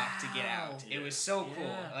your lock to get out. Yeah. It was so cool.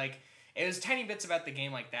 Yeah. Like it was tiny bits about the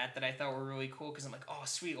game like that I thought were really cool because I'm like, oh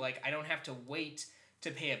sweet, like I don't have to wait to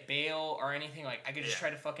pay a bail or anything. Like I could just try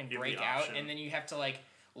to fucking You have break the out, option. and then you have to like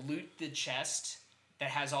loot the chest that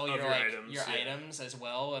has all Of your your like items, your yeah. items as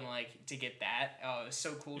well, and like to get that. Oh, it was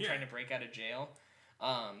so cool trying to break out of jail.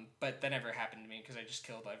 But that never happened to me because I just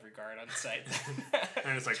killed every guard on site.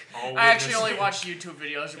 And it's like all I actually witnesses- only watched YouTube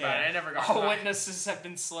videos about it. I never got all caught. witnesses have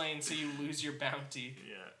been slain, so you lose your bounty.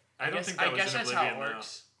 Yeah. I don't think that I was guess in that's Oblivion, how it though.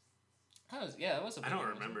 works. That was that was a. I don't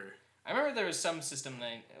Oblivion, wasn't remember. it? I remember there was some system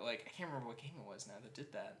that like I can't remember what game it was now that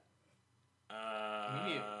did that.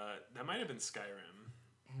 Maybe that might have been Skyrim.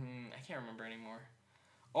 I can't remember anymore.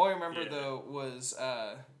 All I remember though was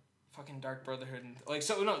fucking Dark Brotherhood and like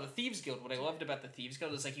the Thieves Guild. What I loved about the Thieves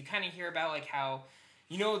Guild is like you kind of hear about like how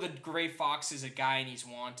the Gray Fox is a guy and he's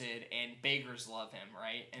wanted and beggars love him,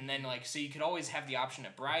 right? And then like so you could always have the option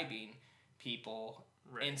of bribing people.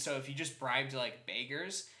 Right. And so if you just bribed like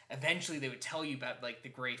beggars, eventually they would tell you about like the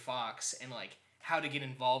Gray Fox and like how to get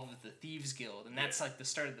involved with the Thieves Guild, and that's like the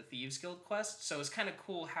start of the Thieves Guild quest. So it's kind of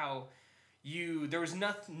cool how there was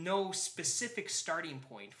no specific starting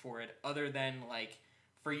point for it other than like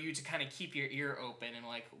for you to kind of keep your ear open and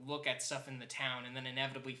like look at stuff in the town, and then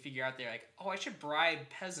inevitably figure out they're like, oh, I should bribe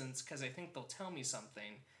peasants because I think they'll tell me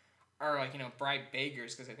something, or like bribe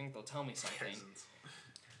beggars because I think they'll tell me something. Peasants.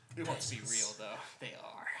 Let's be real though, they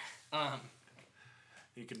are.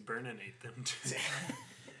 You can burninate them too.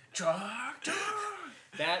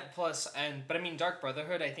 That plus but I mean Dark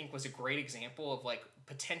Brotherhood I think was a great example of like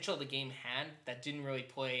potential the game had that didn't really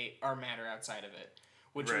play or matter outside of it,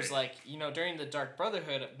 which was like during the Dark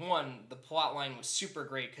Brotherhood the plot line was super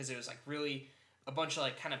great because it was like really a bunch of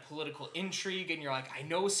like kind of political intrigue, and you're like, I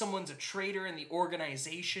know someone's a traitor in the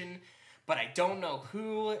organization but I don't know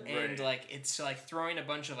who, and like it's like throwing a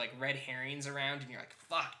bunch of like red herrings around, and you're like,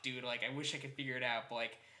 fuck dude, like I wish I could figure it out, but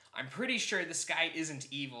like I'm pretty sure this guy isn't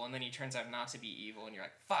evil, and then he turns out not to be evil, and you're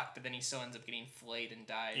like, fuck, but then he still ends up getting flayed and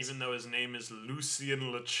dies. Even though his name is Lucien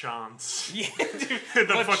Lachance. Yeah, dude.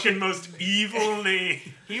 The fucking most evil name.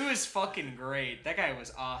 He was fucking great. That guy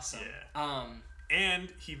was awesome. Yeah.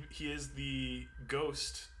 And he is the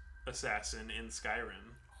ghost assassin in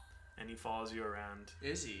Skyrim, and he follows you around.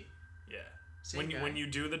 Is he? Yeah. Same guy. When you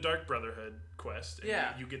do the Dark Brotherhood quest,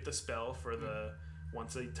 and you get the spell for the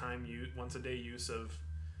once a day use of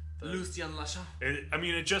Lucien Lachance.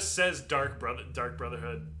 It just says Dark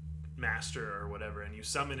Brotherhood Master or whatever, and you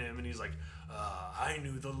summon him, and he's like, I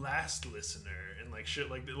knew the last listener, and like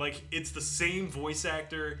shit like it's the same voice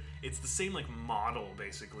actor, it's the same like model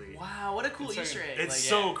basically. Wow, what a cool Easter egg! It's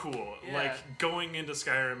so cool. Yeah. Like going into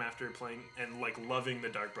Skyrim after playing and like loving the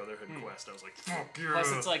Dark Brotherhood quest, I was like, fuck yeah.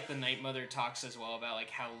 Plus, it's like the Night Mother talks as well about like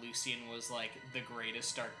how Lucien was like the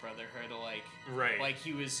greatest Dark Brotherhood, like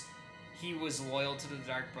he was loyal to the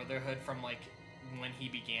Dark Brotherhood from like when he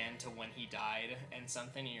began to when he died and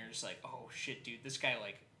something, and you're just like, oh shit, dude, this guy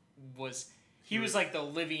like was like the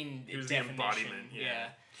living definition. The embodiment, yeah.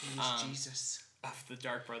 He was Jesus of the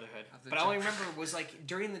Dark Brotherhood. But all I remember was like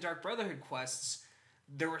during the Dark Brotherhood quests,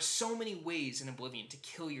 there were so many ways in Oblivion to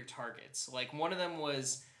kill your targets. Like, one of them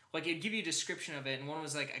was, like, it'd give you a description of it, and one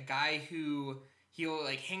was, like, a guy who, he'll,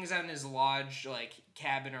 like, hangs out in his lodge, like,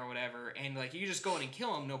 cabin or whatever, and, like, you just go in and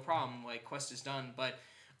kill him, no problem, like, quest is done, but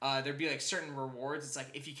there'd be, like, certain rewards. It's like,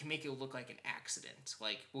 if you can make it look like an accident,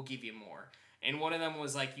 like, we'll give you more. And one of them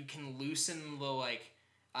was, like, you can loosen the, like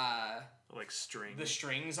string. The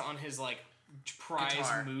strings on his, like,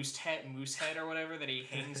 prize moose head or whatever that he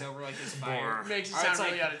hangs over, like, his fire. Makes it sound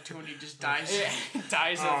really out of tune. He just dies. Yeah,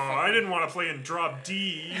 dies. I didn't want to play in drop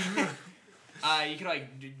D. You could, like,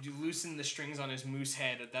 loosen the strings on his moose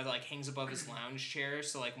head that, like, hangs above his lounge chair,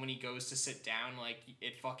 so, like, when he goes to sit down, like,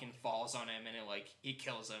 it fucking falls on him, and it, like, he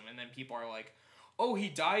kills him, and then people are like, oh, he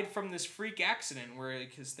died from this freak accident where,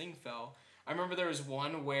 like, his thing fell. I remember there was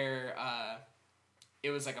one where, it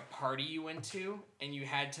was, like, a party you went to, and you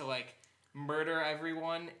had to, like, murder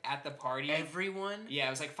everyone at the party. Everyone? Yeah,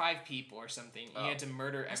 it was, like, 5 people or something. You had to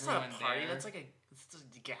murder everyone there. That's not a party, that's like a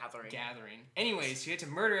gathering. Anyways, you had to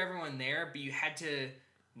murder everyone there, but you had to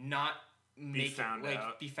not be found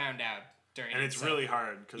out during. And it's really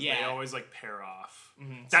hard because they always like pair off.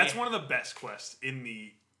 Mm-hmm. That's one of the best quests in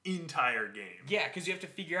the entire game. Yeah, because you have to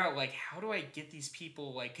figure out like how do I get these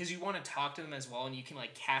people like because you want to talk to them as well, and you can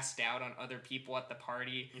like cast doubt on other people at the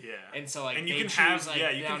party. Yeah, and so like and you they can choose,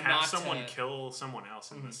 have you can have someone kill someone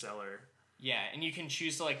else in the cellar. Yeah, and you can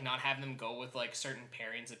choose to, like, not have them go with, like, certain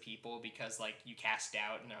pairings of people because, like, you cast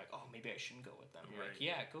doubt and they're like, oh, maybe I shouldn't go with them. You're like,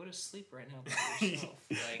 yeah, go to sleep right now by yourself.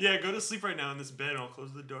 Like, yeah, go to sleep right now in this bed. I'll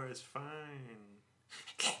close the door. It's fine.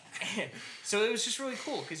 So it was just really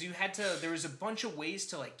cool because you had to, there was a bunch of ways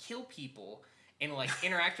to, like, kill people and, like,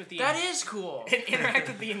 interact with the... That is cool. And interact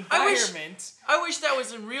with the environment. I wish that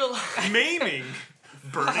was in real life. Maiming.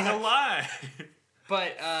 Burning alive.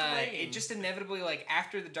 But it just inevitably, like,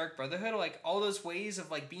 after the Dark Brotherhood, like, all those ways of,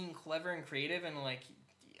 like, being clever and creative and, like,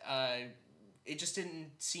 it just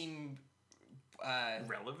didn't seem...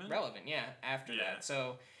 Relevant, yeah, after that.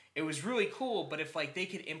 So it was really cool, but if, like, they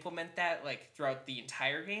could implement that, like, throughout the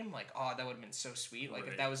entire game, like, oh, that would have been so sweet. Like,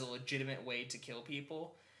 if that was a legitimate way to kill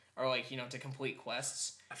people or, like, you know, to complete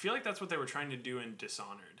quests. I feel like that's what they were trying to do in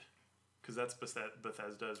Dishonored. Because that's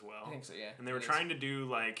Bethesda as well. I think so, yeah. And they were trying to do,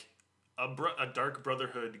 like... A Dark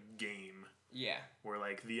Brotherhood game. Yeah. Where,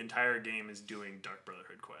 like, the entire game is doing Dark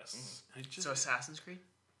Brotherhood quests. Mm-hmm. So Assassin's Creed?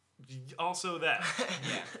 Also that.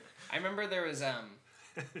 Yeah. I remember there was, I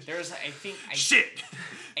think... Shit!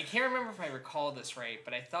 I can't remember if I recall this right,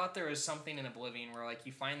 but I thought there was something in Oblivion where, like,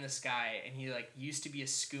 you find this guy, and he, like, used to be a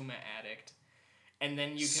skooma addict. And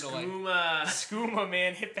then you could, like... Skooma,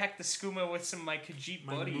 man. Hit back the skooma with some of my Khajiit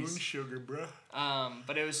buddies. My moon sugar, bro.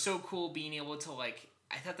 But it was so cool being able to, like...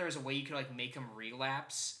 I thought there was a way you could, like, make him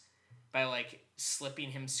relapse by, like, slipping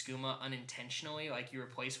him skooma unintentionally. Like, you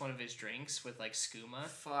replace one of his drinks with, like, skooma.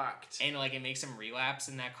 Fucked. And, like, it makes him relapse,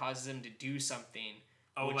 and that causes him to do something.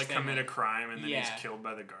 Oh, like, commit a crime, and then he's killed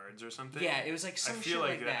by the guards or something? Yeah, it was, like, some shit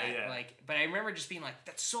like that. Yeah. Like, but I remember just being like,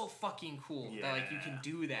 that's so fucking cool that, like, you can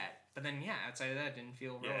do that. But then, yeah, outside of that, it didn't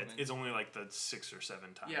feel relevant. It's only, like, the 6 or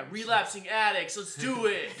 7 times. Yeah, relapsing addicts, let's do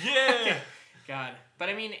it! Yeah! God. But,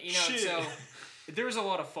 I mean, you know, so... There was a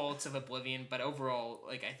lot of faults of Oblivion, but overall,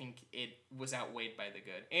 like, I think it was outweighed by the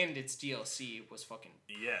good. And its DLC was fucking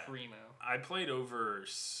primo. I played over,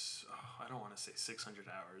 I don't want to say 600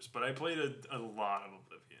 hours, but I played a lot of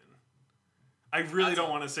Oblivion. I really don't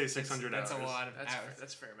want to say 600 hours. That's a lot of hours.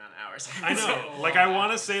 That's a fair amount of hours. I know. Like, I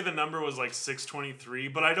want to say the number was, like, 623,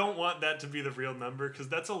 but I don't want that to be the real number, because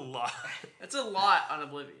that's a lot. That's a lot on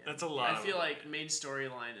Oblivion. That's a lot. I feel like main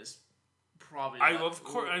storyline is... Probably of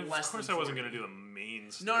course I wasn't going to do the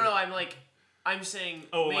main story. No, I'm saying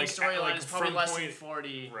main storyline is probably less than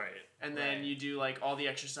 40. Right. And then you do, like, all the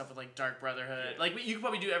extra stuff with, like, Dark Brotherhood. Yeah. Like, you could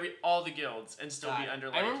probably do all the guilds and still be under,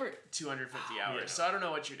 like, 250 hours. Yeah. So I don't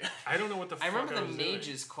know what you're doing. I don't know what the fuck I remember the doing.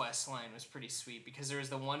 mage's quest line was pretty sweet because there was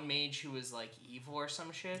the one mage who was, like, evil or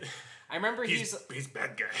some shit. I remember he's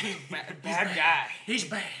bad guy. Bad guy. He's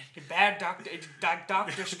bad. Bad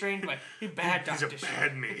Doctor Strange, but he's bad Doctor Strange. He's a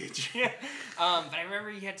bad mage. Yeah. But I remember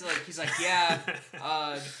he had to, like, he's like, yeah,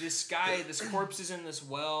 this corpse is in this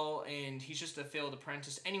well, and he's just a failed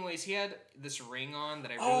apprentice. Anyways, he had this ring on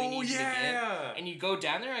that I really need to get. And you go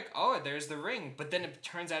down there, like, oh, there's the ring. But then it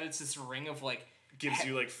turns out it's this ring of, like... Gives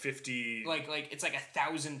you, like, 50... Like it's like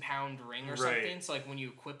 1,000-pound ring or something. So, like, when you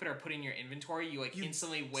equip it or put it in your inventory, you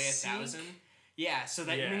instantly weigh 1,000. Yeah, so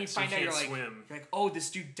that when you find out, you're like, oh,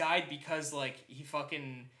 this dude died because, like, he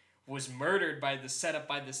fucking was murdered by set up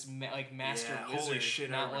by this, like, master wizard. Holy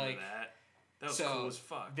shit, not, I remember like, that. That was cool as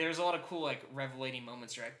fuck. There's a lot of cool, like, revelating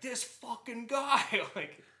moments. You're like, this fucking guy!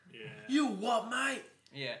 Like... Yeah. You what, mate?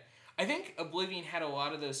 Yeah. I think Oblivion had a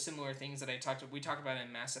lot of those similar things that we talked about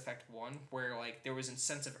in Mass Effect 1, where like there was a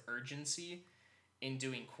sense of urgency in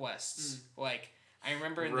doing quests. Like I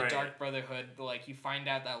remember in the Dark Brotherhood, like you find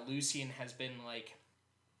out that Lucian has been like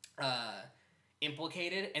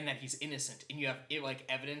implicated and that he's innocent, and you have like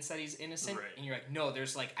evidence that he's innocent, and you're like, no,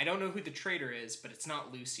 there's like, I don't know who the traitor is, but it's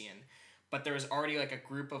not Lucian. But there was already like a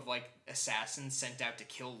group of like assassins sent out to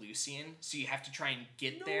kill Lucian, so you have to try and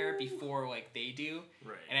get there before like they do.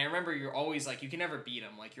 Right. And I remember you're always like, you can never beat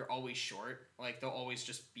them. Like you're always short. Like they'll always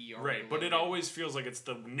just be already but it always feels like it's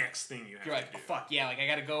the next thing you have you're like, to do. Oh, fuck yeah! Like I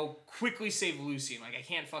gotta go quickly save Lucian. Like I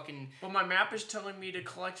can't fucking. Well, my map is telling me to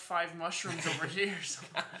collect 5 mushrooms over here. So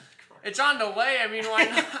it's on the way. I mean, why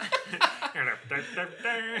not?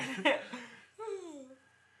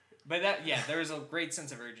 But there was a great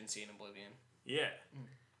sense of urgency in Oblivion. Yeah,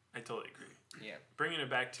 I totally agree. Yeah. Bringing it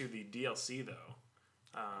back to the DLC though,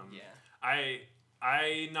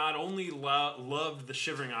 I not only loved the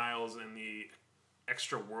Shivering Isles and the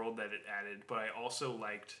extra world that it added, but I also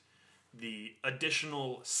liked the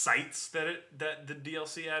additional sites that the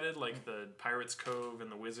DLC added, like the Pirates Cove and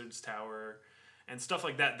the Wizard's Tower and stuff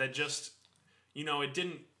like that. That just, it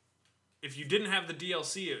didn't. If you didn't have the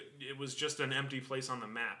DLC, it was just an empty place on the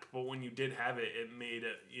map. But when you did have it, it made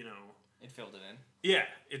it, It filled it in. Yeah,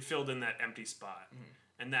 it filled in that empty spot.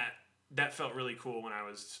 And that felt really cool when I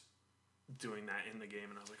was doing that in the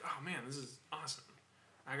game. And I was like, oh man, this is awesome.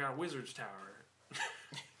 I got a Wizard's Tower.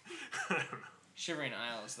 I don't know. Shivering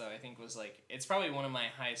Isles, though, I think was like, it's probably one of my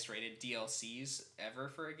highest rated DLCs ever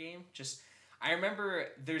for a game. I remember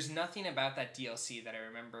there's nothing about that DLC that I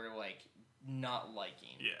remember like not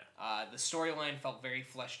liking. Yeah. The storyline felt very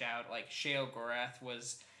fleshed out. Like Sheo Gorath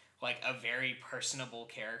was like a very personable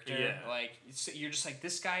character. Yeah. Like you're just like,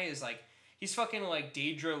 this guy is like, he's fucking like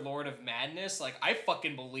Daedra, Lord of Madness. Like I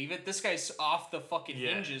fucking believe it. This guy's off the fucking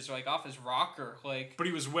hinges, like off his rocker. Like, but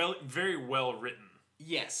he was very well written.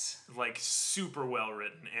 Yes. Like super well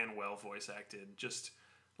written and well voice acted. Just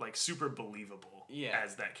like super believable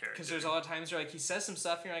as that character. Because there's a lot of times where like he says some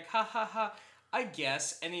stuff and you're like, ha ha ha, I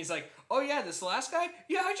guess. And he's like, oh yeah, this last guy?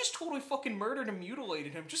 Yeah, I just totally fucking murdered and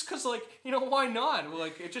mutilated him. Just because, like, why not?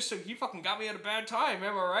 Like, it just, he fucking got me at a bad time,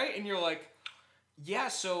 am I right? And you're like, yeah,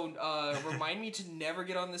 so remind me to never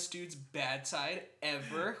get on this dude's bad side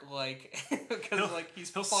ever. Like, because, like,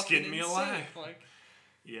 he's he'll fucking skin me insane. alive. Like,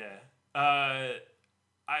 yeah.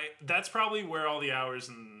 That's probably where all the hours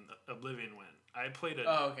in Oblivion went. I played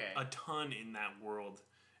a ton in that world.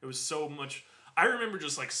 It was so much. I remember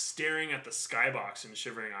just like staring at the skybox in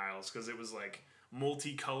Shivering Isles because it was like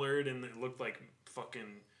multicolored and it looked like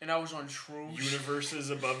fucking. And I was on shrooms.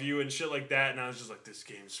 Universes above you and shit like that, and I was just like, this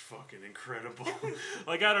game's fucking incredible.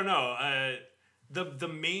 Like, I don't know. The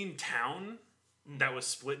main town that was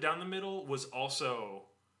split down the middle was also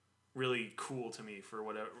really cool to me for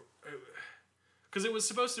whatever. Because it was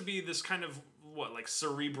supposed to be this kind of, like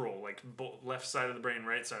cerebral, like left side of the brain,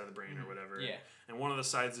 right side of the brain, or whatever. Yeah. And one of the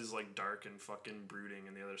sides is like dark and fucking brooding,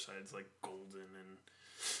 and the other side's like golden and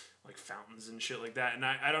like fountains and shit like that. And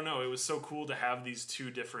I don't know, it was so cool to have these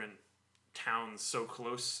two different towns so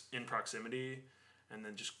close in proximity, and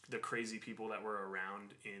then just the crazy people that were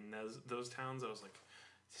around in those towns. I was like,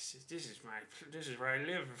 this is where I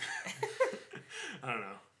live. I don't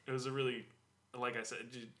know. It was a really, like I said,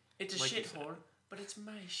 it's a like shithole. But it's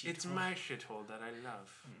my shithole. It's my shithole that I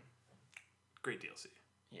love. Great DLC.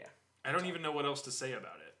 Yeah. I don't even know what else to say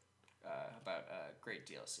about it. Great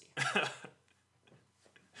DLC.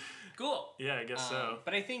 Cool. Yeah, I guess so.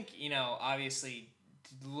 But I think, obviously,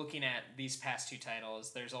 looking at these past two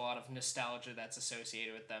titles, there's a lot of nostalgia that's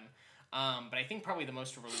associated with them. But I think probably the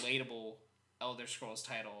most relatable Elder Scrolls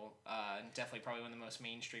title, definitely probably one of the most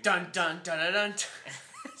mainstream. Dun dun dun dun dun.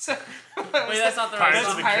 So, wait, that's not the right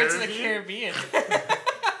song. Pirates of the Caribbean.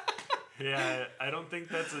 Yeah, I don't think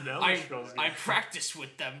that's an Elder Scrolls game. I practice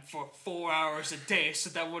with them for 4 hours a day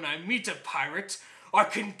so that when I meet a pirate, I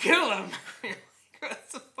can kill him.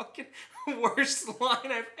 That's the fucking worst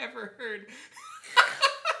line I've ever heard.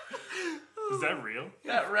 Is that real?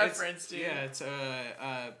 That reference, dude. Yeah, it's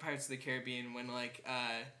Pirates of the Caribbean when like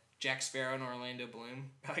Jack Sparrow and Orlando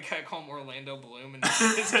Bloom. I call him Orlando Bloom and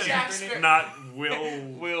Jack Sparrow. Not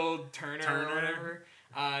Will Turner or whatever.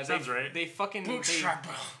 Sounds right. They fucking Bootstrap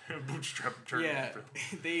Turner. Yeah,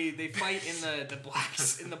 they fight in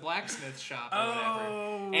the blacksmith shop or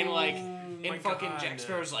whatever, and like fucking Jack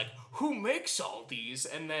Sparrow's like, who makes all these?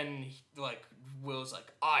 And then like Will's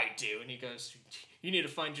like, I do, and he goes, you need to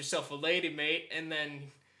find yourself a lady, mate. And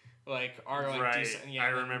then Like, or like right. yeah, I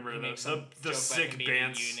remember the sick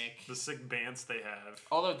bands, the sick bands they have.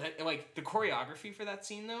 Although like the choreography for that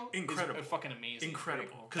scene though, incredible, is fucking amazing,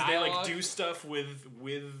 incredible. Because they like do stuff with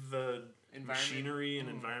the machinery and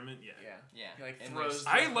environment. Yeah. He, like throws.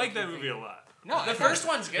 I like that movie a lot. No, the first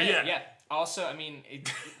one's good. Yeah. Also, I mean,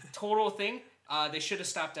 total thing. They should have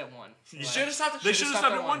stopped at 1. You should have stopped. They should have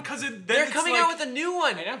stopped at 1 because they're coming out with a new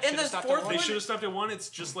one. I know. In the fourth one, they should have stopped at 1. It's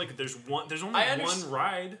just like there's only one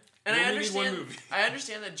ride. And you I only understand. need one movie. I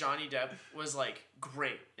understand that Johnny Depp was like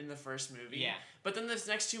great in the first movie. Yeah. But then this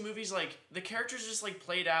next 2 movies, like the characters just like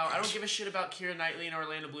played out. I don't give a shit about Keira Knightley and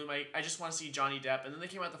Orlando Bloom. I just want to see Johnny Depp. And then they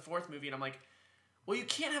came out the 4th movie, and I'm like, well, you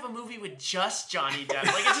can't have a movie with just Johnny Depp.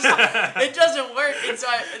 Like it doesn't work. And so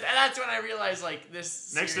that's when I realized like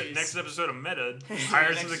this next episode of Meta,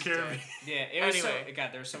 Pirates of the Caribbean. Yeah, it was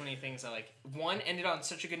God, there were so many things that like one ended on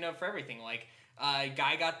such a good note for everything. Like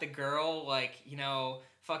guy got the girl, like, you know,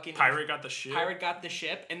 fucking Pirate got the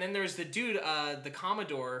ship. And then there's the dude, the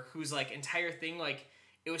Commodore, whose like entire thing, like,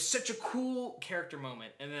 it was such a cool character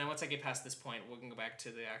moment. And then once I get past this point, we can go back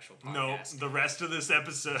to the actual podcast. No, the rest of this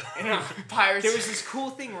episode. Pirates. There was this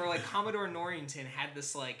cool thing where like Commodore Norrington had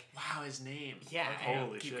this like, wow, his name. Yeah. Okay,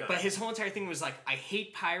 holy shit. But his whole entire thing was like, I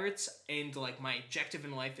hate pirates, and like my objective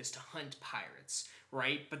in life is to hunt pirates,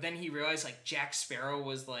 right? But then he realized like Jack Sparrow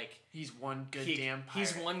was like, he's one good damn pirate.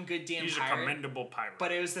 He's one good damn He's pirate. a commendable pirate.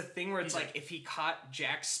 But it was the thing where it's like, if he caught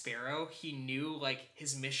Jack Sparrow, he knew like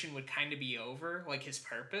his mission would kind of be over, like his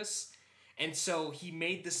purpose. And so he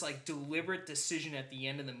made this like deliberate decision at the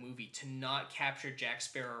end of the movie to not capture Jack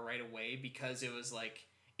Sparrow right away, because it was like,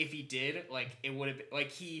 if he did, like it would have been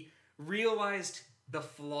like, he realized the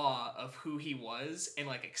flaw of who he was and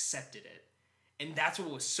like accepted it. And that's what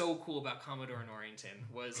was so cool about Commodore Norrington,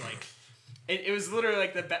 was like, it was literally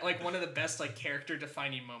like like one of the best like character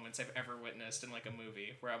defining moments I've ever witnessed in like a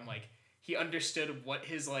movie, where I'm like, he understood what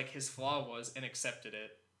his flaw was and accepted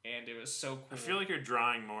it. And it was so cool. I feel like you're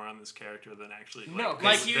drawing more on this character than actually. He's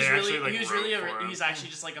actually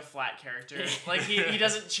just like a flat character. Like he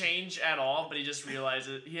doesn't change at all, but he just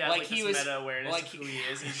realizes he has like this meta awareness of who he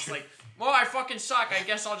is. He's just like, well, I fucking suck. I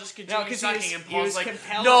guess I'll just continue sucking. And Paul's like,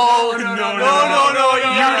 no, you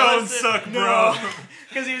don't suck, bro.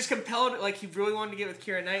 Because he was compelled, like he really wanted to get with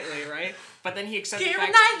Keira Knightley, right? But then he accepted Keira the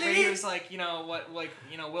fact Knightley! that he was like, you know what, like,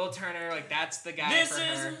 you know, Will Turner, like that's the guy for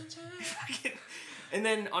her. And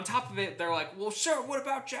then on top of it, they're like, well, sure, what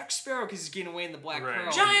about Jack Sparrow? Because he's getting away in the Black Pearl.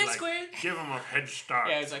 Giant like, squid! Give him a head start.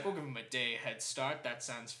 Yeah, he's like, we'll give him a day head start. That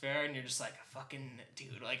sounds fair. And you're just like, fucking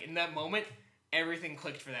dude. Like, in that moment, everything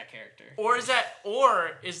clicked for that character. Or is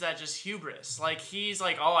that just hubris? Like, he's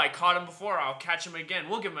like, oh, I caught him before, I'll catch him again.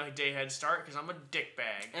 We'll give him a day head start because I'm a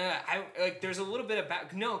dickbag. There's a little bit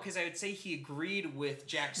about... No, because I would say he agreed with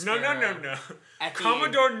Jack Sparrow. No.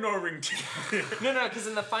 Commodore Norrington. No, because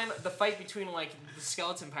in the fight between, like, the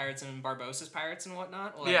Skeleton Pirates and Barbossa's Pirates and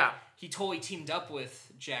whatnot, like, he totally teamed up with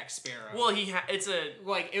Jack Sparrow. Well,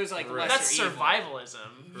 it was like... That's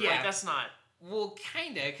survivalism. Yeah. Like, that's not... Well,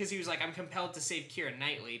 kinda, because he was like, I'm compelled to save Keira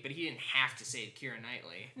Knightley, but he didn't have to save Keira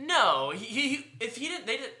Knightley. No, if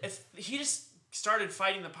he just started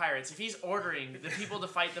fighting the pirates, if he's ordering the people to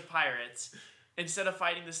fight the pirates instead of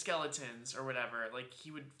fighting the skeletons or whatever, like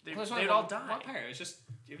they'd all die. One pirate.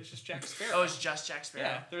 It was just Jack Sparrow. Oh, it's just Jack Sparrow.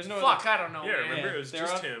 Yeah, there was no. Fuck, I don't know. Yeah, remember it was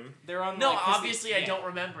just him. They're on. No, obviously I don't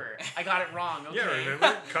remember. I got it wrong. Okay. Yeah,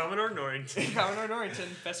 remember Commodore Norrington. Commodore Norrington,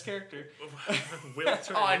 best character. Will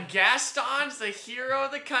Turner. Oh, and Gaston's the hero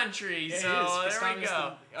of the country. Yeah, so there we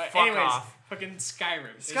go. Anyways, off. Fucking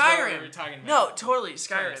Skyrim. Skyrim. We were talking about. No, totally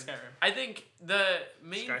Skyrim. Skyrim. I think the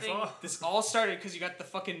main thing. This all started because you got the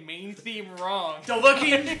fucking main theme wrong.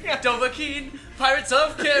 Dovahkiin, Pirates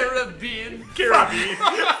of Caribbean.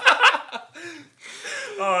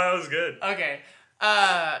 Oh, that was good. Okay.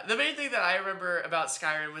 The main thing that I remember about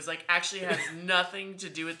Skyrim was like actually has nothing to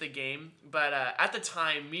do with the game, but at the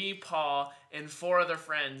time, me, Paul, and 4 other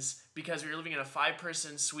friends, because we were living in a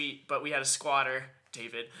 5-person suite, but we had a squatter,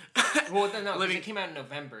 David. Well, no, it came out in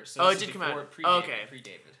November, so it did come out.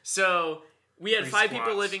 Pre-David. So we had 5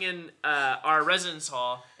 people living in our residence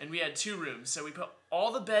hall, and we had 2 rooms. So we put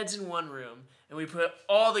all the beds in one room, and we put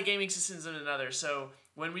all the gaming systems in another. So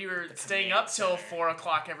when we were staying up till 4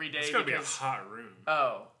 o'clock every day, it's gonna be a hot room.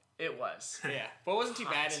 Oh, it was. Yeah, but it wasn't too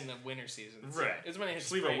bad in the winter seasons. Right. It was when it hit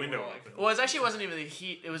just leave a window open. Well, it actually wasn't even the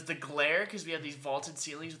heat. It was the glare, because we had these vaulted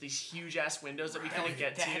ceilings with these huge ass windows that we couldn't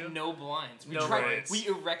get to. Had no blinds. We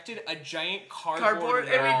erected a giant cardboard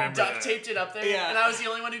and we duct taped it up there. Yeah. And I was the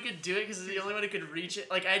only one who could do it because I was the only one who could reach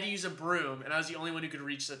it. Like, I had to use a broom, and I was the only one who could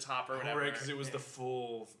reach the top or whatever. Right, because it was the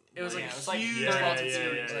full It was Yeah, like it was like huge Yeah, vaulted yeah,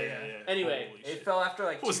 ceilings. yeah, Like, yeah, yeah. Anyway, Holy It shit. fell after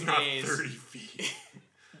like It was 2 not days. 30 feet.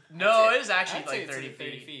 No, it was I'd actually say like it's 30 like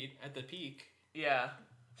feet. feet at the peak. Yeah.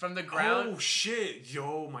 From the ground, Oh shit!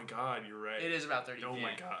 Yo, my god, you're right. it is about 30 Oh feet.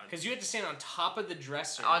 my god. Because you had to stand on top of the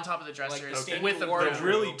dresser. On top of the dresser, Like the standing with the wardrobe.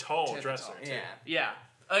 broom. The really tall Tip dresser. tall. too. Yeah. Yeah.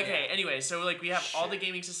 Okay. Yeah. Anyway, so like we have all the Shit.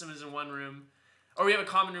 gaming systems in one room, or we have a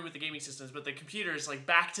common room with the gaming systems, but the computers like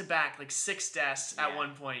back to back, like 6 desks at Yeah.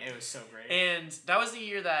 one point. It was so great. And that was the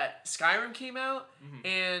year that Skyrim came out,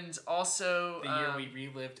 and also the year we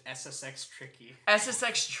relived SSX Tricky.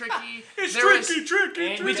 SSX Tricky. It's There was-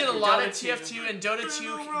 tricky. and We did a lot of Dota TF2, and Dota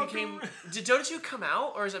 2 Dota became. Did Dota 2 come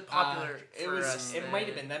out, or is it popular? It for was. us It then? might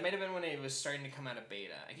have been. That might have been when it was starting to come out of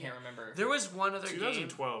beta. I can't remember. There was one other game.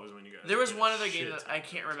 2012 is when you guys. There was did one other shit game that I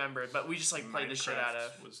can't remember, but we just like played the shit out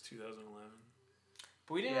of. Minecraft was 2011.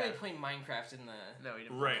 But we didn't Yeah. really play Minecraft in the. No, we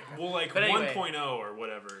didn't. Right. Well, like But anyway. 1.0 or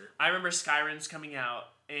whatever. I remember Skyrim's coming out,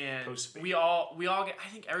 and Post-beta. we all get. I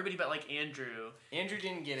think everybody but like Andrew. Andrew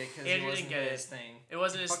didn't get it because it Andrew wasn't didn't get his thing. It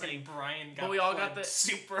wasn't his Fucking thing. Brian got But we all got plugged the-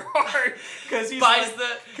 super hard because he's Buys like,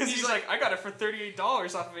 the. because he's like, I got it for $38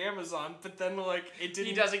 off of Amazon, but then like it didn't.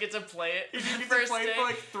 he doesn't get to play it. He the didn't get to first play day. it for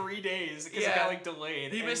like 3 days because it Yeah. got like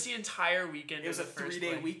delayed. He and missed the entire weekend. It was a of the first 3-day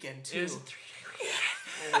play. weekend too. It was a 3-day weekend.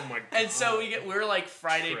 Oh my god. And so we're like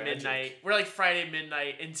Friday Tragic. midnight. We're like Friday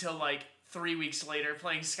midnight until like 3 weeks later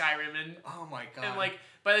playing Skyrim, and Oh my god. like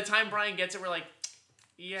by the time Brian gets it, we're like,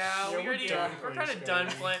 Yeah, we we're already done we're playing kind of done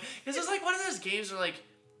Skyrim. playing. Because it's like one of those games where like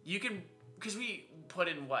you can, because we put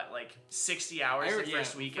in what like 60 hours the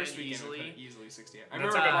first weekend we easily. put easily 60 hours. I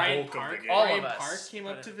That's remember like the Brian bulk of the Park. game. All of Brian us Park came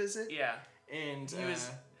put up it. to visit, Yeah. and He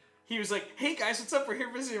was- he was like, "Hey guys, what's up? We're here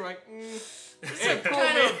visiting." We're like, It's a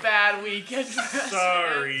kind of a bad weekend for us.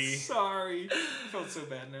 Sorry. sorry. I felt so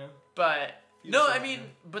bad now. But Feels no, so I bad mean, now.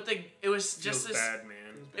 but it was Feels just this. bad, man.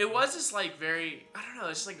 It was just like very, I don't know,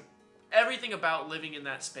 it's just like everything about living in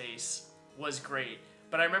that space was great.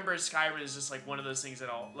 But I remember Skyrim is just like one of those things that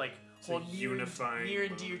all like hold a near, unifying near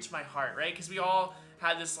and dear to my heart, right? Because we all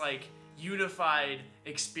had this like unified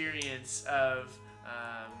experience of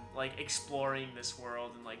like exploring this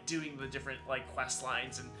world and like doing the different like quest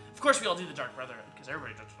lines, and of course we all do the Dark Brotherhood because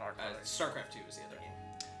everybody does the Dark Brotherhood. StarCraft 2 was the other game.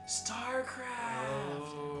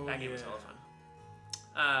 StarCraft. Oh, That game was yeah. hella fun.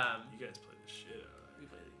 You guys played the shit out of it. We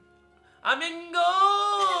played it. I'm in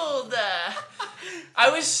gold. I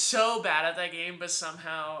was so bad at that game, but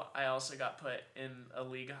somehow I also got put in a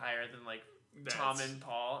league higher than like Tom That's and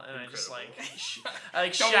Paul, and I just like incredible. I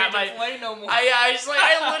like Don't shat need to my. play no more. I just like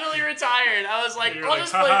I literally retired. I was like, You're I'll like,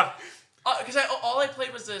 just play. haha. Because all I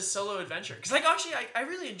played was the solo adventure. Because like actually I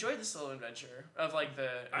really enjoyed the solo adventure of like the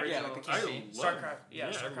original like the I campaign. love, StarCraft. Yeah,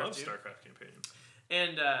 I StarCraft love 2. StarCraft campaigns.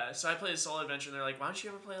 And so I played a solo adventure, and they're like, "Why don't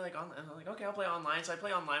you ever play like online?" And I'm like, "Okay, I'll play online." So I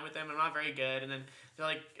play online with them. I'm not very good, and then they're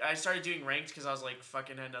like, I started doing ranked because I was like,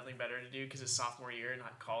 fucking had nothing better to do because it's sophomore year in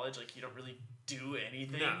college. Like you don't really do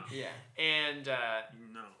anything. No. Yeah. And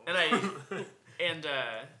No. and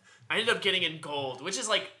I ended up getting in gold, which is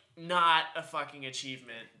like not a fucking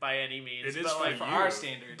achievement by any means. It is but for like For you. our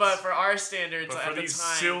standards. but for our standards But at for the these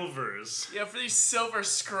time, silvers. yeah, for these silver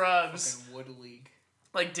scrubs, fucking Wood League.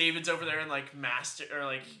 like David's over there in like master or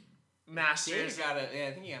like masters. Dave's got it. Yeah,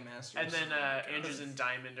 I think he got masters. And then Andrew's in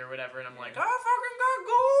Diamond or whatever, and I'm like, Yeah. I fucking got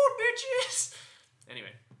gold, bitches!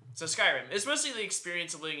 Anyway, so Skyrim. It's mostly the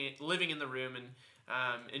experience of living in the room and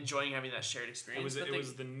enjoying having that shared experience. It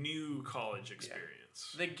was the new college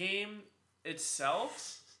experience. The game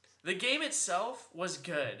itself was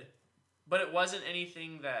good, but it wasn't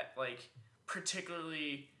anything that, like,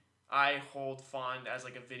 particularly I hold fond as,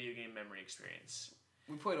 like, a video game memory experience.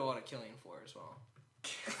 we played a lot of Killing Floor as well.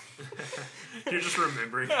 You're just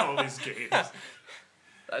remembering all these games.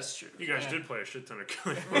 That's true. You guys Yeah. did play a shit ton of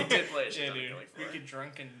Killing We Floor. did play a shit Yeah, ton of dude. Killing We Floor. get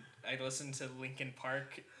drunk and I listened to Linkin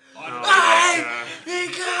Park. Oh, On my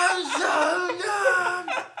Because so dumb!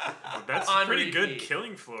 God. That's On pretty good repeat.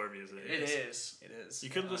 Killing Floor music. It is. It is. You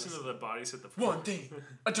could listen to the bodies hit the floor. One thing,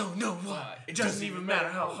 I don't know why. It It doesn't even matter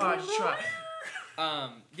how hard you try.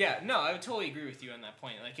 Yeah, no, I would totally agree with you on that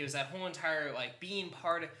point. Like, it was that whole entire, like, being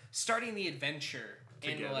part of, starting the adventure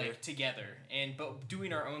Together. and, like, together, and, but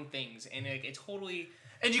doing our own things, and, like, it totally,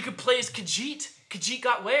 And you could play as Khajiit. Khajiit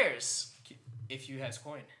got wares. if you has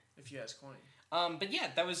coin. If you has coin. But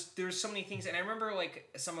yeah, there was so many things, and I remember, like,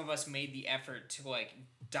 some of us made the effort to, like,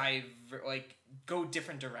 go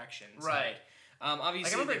different directions. Right. Like,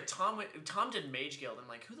 obviously, Like, I remember Tom did Mage Guild. I'm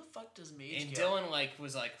like, who the fuck does Mage and Guild? Dylan, like,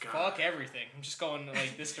 was like, God. fuck everything. I'm just going,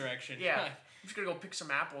 like, this direction. Yeah. I'm just gonna go pick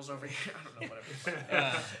some apples over here. I don't know,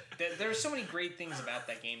 whatever. There are so many great things about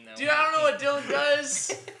that game, though. Dude, I don't know what Dylan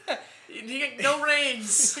does. He no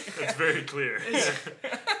reins. It's very clear.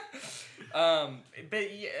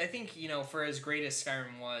 But yeah, I think, for as great as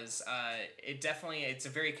Skyrim was, it's a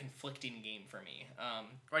very conflicting game for me.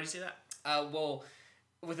 Why do you say that? Well,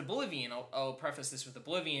 with Oblivion, I'll preface this with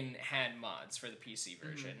Oblivion had mods for the PC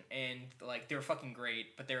version, and like they were fucking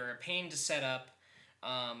great, but they were a pain to set up.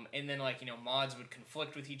 And then mods would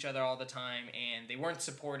conflict with each other all the time, and they weren't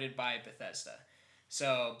supported by Bethesda.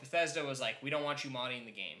 So Bethesda was like, we don't want you modding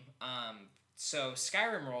the game. So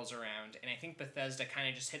Skyrim rolls around, and I think Bethesda kind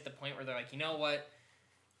of just hit the point where they're like, you know what?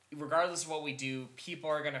 Regardless of what we do, people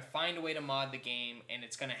are going to find a way to mod the game, and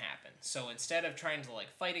it's going to happen. So instead of trying to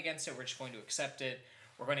fight against it, we're just going to accept it.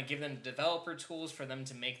 We're going to give them developer tools for them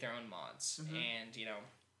to make their own mods. And,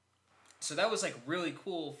 so that was really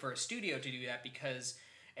cool for a studio to do that, because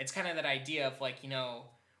it's kind of that idea of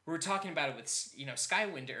we were talking about it with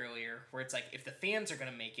Skywind earlier, where it's if the fans are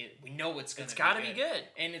gonna make it, we know it's gonna. It's gotta be good.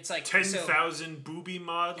 And it's 10,000 booby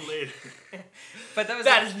mod later. But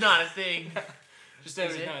that is not a thing. Just no,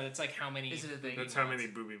 that's how many. Is it a thing? That's how many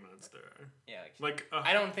booby mods there are. Yeah,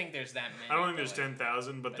 I don't think there's that many. I don't think there's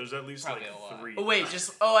 10,000, but there's at least 3. Oh wait,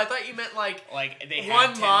 I thought you meant they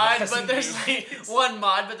one mod, but there's boobies. one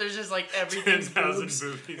mod, but there's just everything's 10,000 boobs.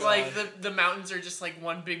 boobies. The mountains are just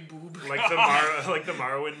one big boob. Like the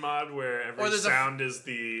Morrowind mod, where every sound is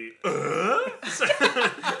the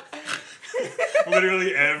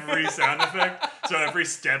literally every sound effect. So every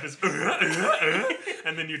step is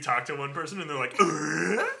and then you talk to one person and they're like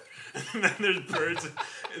and then there's birds.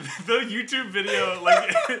 The YouTube video,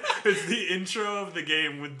 it's the intro of the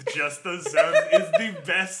game with just those sounds, is the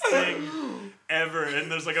best thing ever. And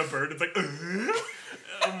there's a bird. It's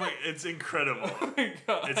oh my! It's incredible. Oh my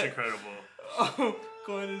god! It's incredible. Oh,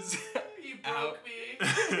 Glenn is You broke me.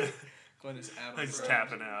 Glenn is out. He's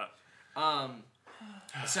tapping out.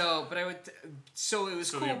 So it was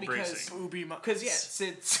cool because booby mods. So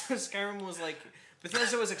Skyrim was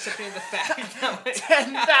Bethesda was accepting the fact that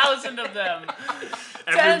 10,000 of them.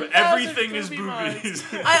 Everything is boobies.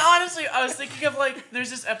 I was thinking of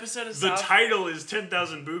there's this episode of The title is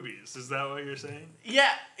 10,000 boobies. Is that what you're saying?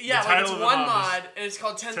 Yeah. title It's of one the mod mod, and it's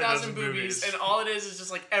called 10,000 boobies, and all it is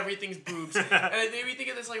just everything's boobs. And it made me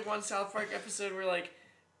think of this one South Park episode where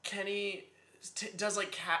Kenny does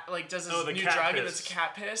cat does this new drug, and it's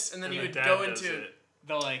cat piss, and then he would go into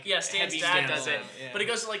Stan's dad does it, but it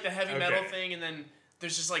goes to the heavy metal thing, and then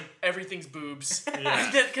there's just everything's boobs,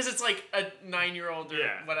 because it's a 9-year-old or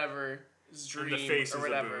whatever's dream or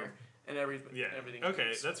whatever, and everything.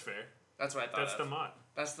 Okay, that's fair. That's what I thought. That's the mod.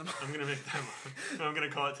 That's the mod. I'm gonna make that mod. I'm gonna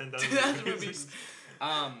call it 10,000 movies.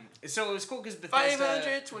 So it was cool because Bethesda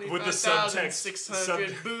with the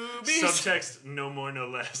 525,600 boobies. Subtext: no more, no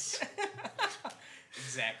less.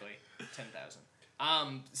 Exactly, 10,000.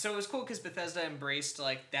 So it was cool because Bethesda embraced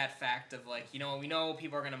that fact of we know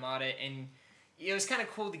people are gonna mod it, and it was kind of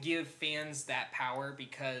cool to give fans that power,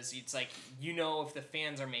 because it's if the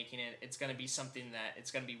fans are making it, it's gonna be something that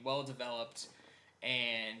it's gonna be well developed,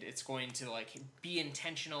 and it's going to be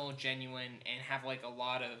intentional, genuine, and have a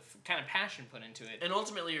lot of kind of passion put into it, and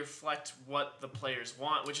ultimately reflect what the players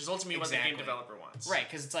want, which is ultimately what the game developer wants. Right,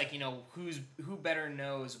 because it's who better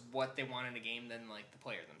knows what they want in a game than the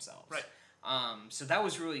player themselves. Right. So that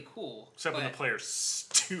was really cool. Except when the player's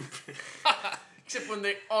stupid. Except when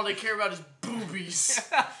all they care about is boobies.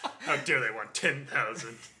 How dare they want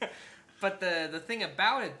 10,000? But the thing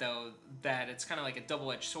about it, though, that it's kind of a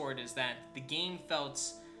double-edged sword, is that the game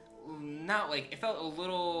felt it felt a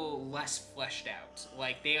little less fleshed out.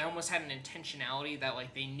 They almost had an intentionality that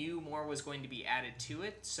they knew more was going to be added to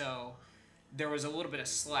it, so there was a little bit of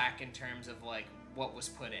slack in terms of what was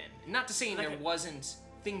put in. Not to say there wasn't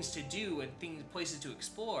things to do and places to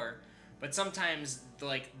explore, but sometimes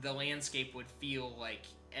the landscape would feel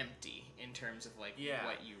empty in terms of what you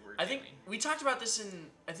were doing. I think we talked about this in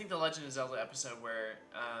the Legend of Zelda episode where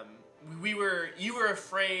you were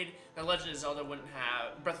afraid that Legend of Zelda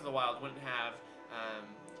Breath of the Wild wouldn't have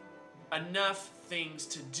enough things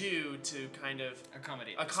to do to kind of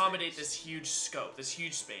accommodate this huge scope, this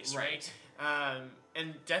huge space, right?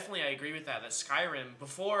 And definitely I agree with that Skyrim,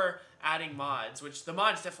 before adding mods, which the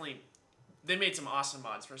mods definitely, they made some awesome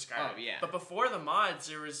mods for Skyrim. Oh, yeah. But before the mods,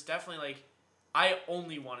 there was definitely I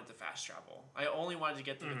only wanted to fast travel. I only wanted to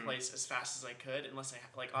get to the place as fast as I could, unless I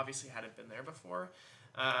obviously hadn't been there before.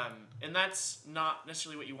 And that's not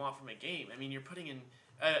necessarily what you want from a game. I mean, you're putting in,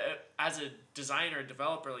 as a designer or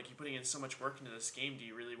developer, you're putting in so much work into this game. Do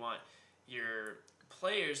you really want your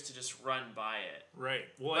players to just run by it? Right.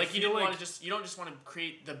 Well, you don't just want to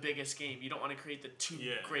create the biggest game. You don't want to create the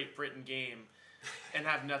Great Britain game. and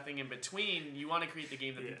have nothing in between. You want to create the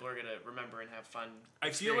game that people are going to remember and have fun. I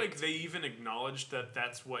feel like they even acknowledged that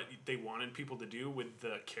that's what they wanted people to do with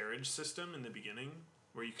the carriage system in the beginning,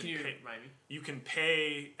 where you can pay. You can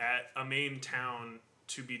pay at a main town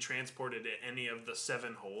to be transported to any of the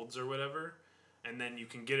 7 holds or whatever, and then you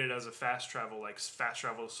can get it as a fast travel, like fast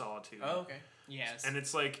travel to Solitude. Oh, okay. Yes. And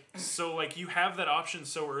it's like, so like you have that option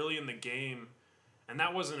so early in the game, and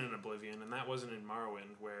that wasn't in Oblivion, and that wasn't in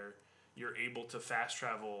Morrowind, where you're able to fast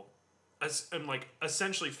travel, and like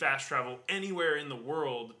essentially fast travel anywhere in the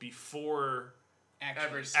world before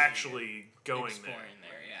actually going there.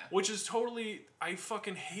 Yeah. Which is totally, I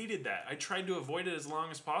fucking hated that. I tried to avoid it as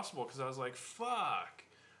long as possible because I was like, fuck.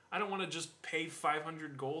 I don't want to just pay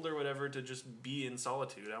 500 gold or whatever to just be in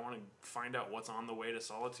Solitude. I want to find out what's on the way to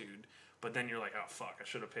Solitude. But then you're like, oh fuck, I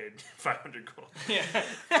should have paid 500 gold. Yeah.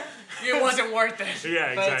 It wasn't worth it.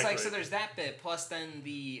 Yeah, exactly. But it's like, so there's that bit, plus then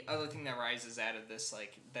the other thing that rises out of this,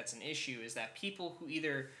 like, that's an issue, is that people who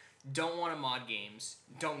either don't want to mod games,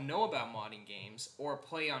 don't know about modding games, or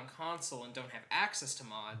play on console and don't have access to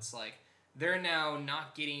mods, like, they're now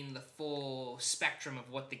not getting the full spectrum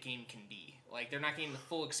of what the game can be. Like, they're not getting the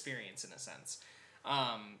full experience in a sense.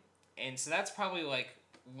 And so that's probably, like,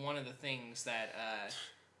 one of the things that,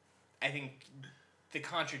 I think the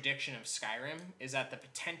contradiction of Skyrim is that the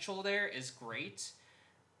potential there is great,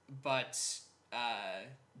 but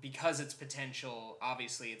because it's potential,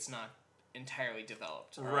 obviously it's not entirely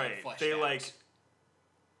developed. Or right. fleshed They out.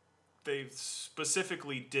 they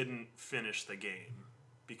specifically didn't finish the game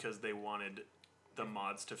because they wanted the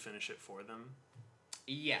mods to finish it for them.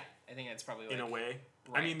 Yeah, I think that's probably in a way.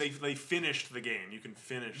 Right. I mean, they finished the game. You can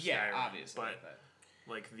finish Skyrim, obviously, but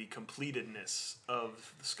like the completedness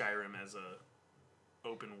of Skyrim as a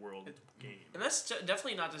open world game. And that's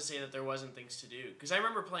definitely not to say that there wasn't things to do, because I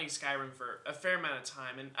remember playing Skyrim for a fair amount of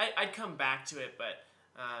time, and I'd come back to it, but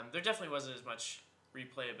there definitely wasn't as much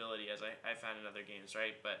replayability as I found in other games,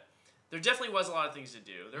 right? But there definitely was a lot of things to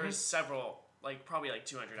do. There was several, probably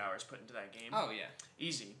 200 hours put into that game. Oh yeah,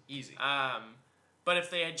 easy. But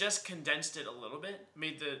if they had just condensed it a little bit,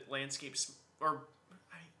 made the landscapes, or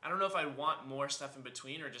I don't know if I want more stuff in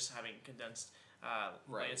between or just having condensed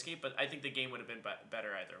landscape, but I think the game would have been better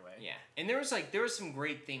either way. Yeah, and there was some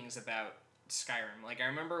great things about Skyrim. Like, I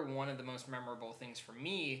remember one of the most memorable things for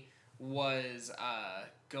me was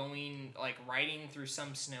riding through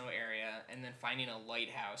some snow area and then finding a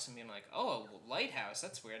lighthouse and being like, oh, lighthouse,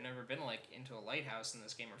 that's weird. I've never been into a lighthouse in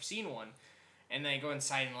this game or seen one. And then I go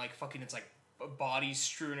inside and fucking it's bodies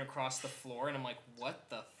strewn across the floor, and I'm like, what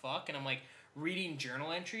the fuck? And I'm reading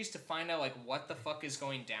journal entries to find out what the fuck is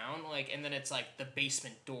going down, and then it's the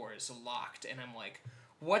basement door is locked, and I'm like,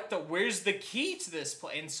 where's the key to this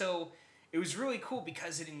place? And so it was really cool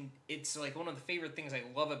because it's one of the favorite things I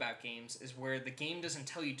love about games is where the game doesn't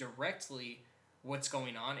tell you directly what's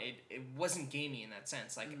going on. It wasn't gamey in that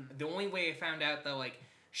sense. The only way I found out that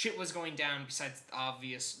shit was going down, besides the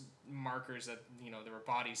obvious markers that there were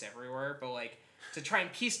bodies everywhere, but to try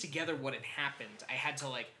and piece together what had happened, I had to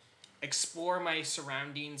explore my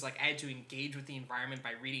surroundings. I had to engage with the environment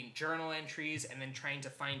by reading journal entries and then trying to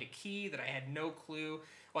find a key that I had no clue.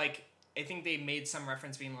 I think they made some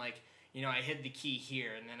reference being I hid the key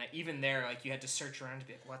here, and then even there, you had to search around to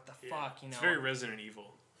be what the fuck, It's very Resident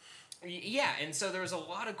Evil. Yeah, and so there was a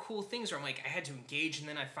lot of cool things where I had to engage, and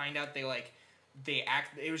then I find out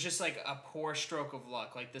it was just a poor stroke of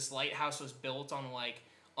luck. This lighthouse was built on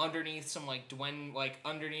underneath some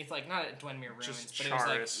underneath not Dwemer ruins, just but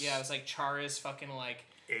Charis. it was Charis fucking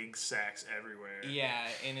egg sacs everywhere. Yeah,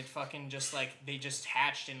 and it fucking just they just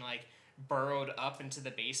hatched and burrowed up into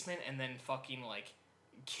the basement and then fucking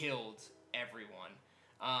killed everyone.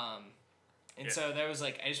 So there was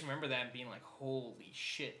I just remember that and being holy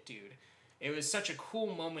shit, dude. It was such a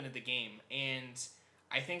cool moment of the game, and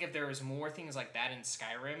I think if there was more things like that in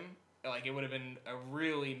Skyrim, it would have been a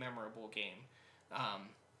really memorable game.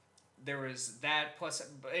 There was that, plus,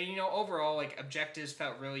 overall, objectives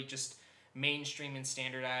felt really just mainstream and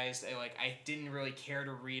standardized. I didn't really care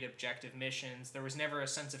to read objective missions. There was never a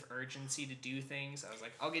sense of urgency to do things. I was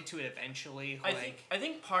I'll get to it eventually. I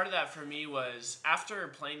think part of that for me was, after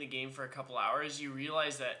playing the game for a couple hours, you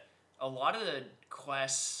realize that a lot of the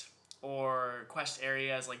quests or quest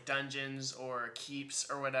areas, dungeons or keeps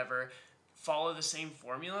or whatever, follow the same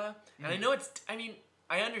formula. And I know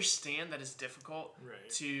I understand that it's difficult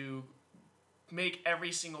to make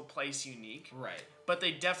every single place unique. Right. But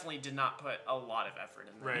they definitely did not put a lot of effort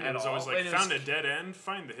in that. Right. It was always found a dead end,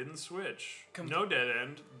 find the hidden switch. No dead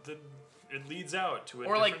end, it leads out to a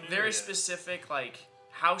different area. Very specific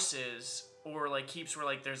houses or keeps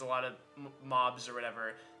where there's a lot of mobs or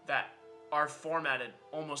whatever that are formatted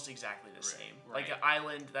almost exactly the same. Right. Like an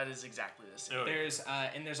island, that is exactly the same. Oh,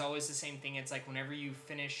 yeah. There's always the same thing. It's like whenever you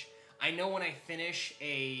finish, I know when I finish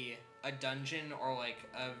a dungeon or like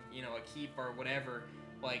a keep or whatever,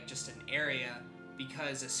 like just an area,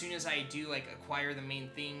 because as soon as I do like acquire the main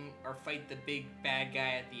thing or fight the big bad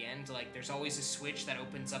guy at the end, like there's always a switch that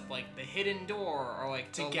opens up like the hidden door or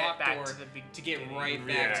like To the get locked back door to the to get beginning. right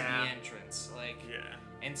back to Yeah. the entrance. Like Yeah.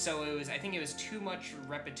 And so I think it was too much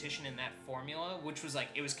repetition in that formula, which was like,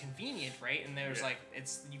 it was convenient, right? And there's like,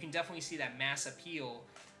 you can definitely see that mass appeal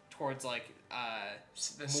towards like,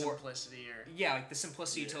 The simplicity or... Yeah, like the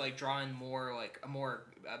simplicity to like draw in more, like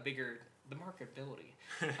a bigger, the marketability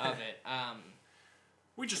of it.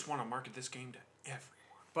 We just want to market this game to everyone.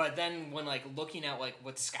 But then when like looking at like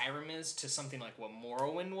what Skyrim is to something like what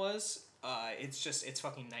Morrowind was, it's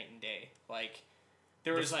fucking night and day. Like,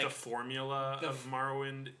 there was like the formula of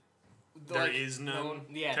Morrowind. There is none.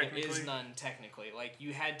 There is none technically. Like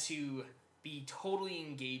you had to be totally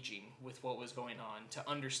engaging with what was going on to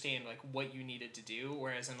understand like what you needed to do.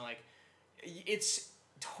 Whereas in like, it's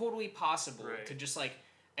totally possible to just like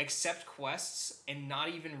accept quests and not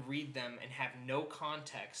even read them and have no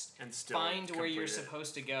context and still find where you're it.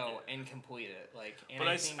 supposed to go and complete it. Like, and but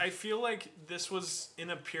I feel like this was in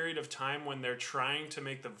a period of time when they're trying to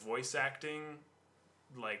make the voice acting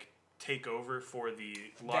like take over for the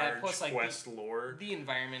large plus, like, quest lore, the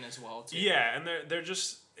environment as well too. Yeah, and they're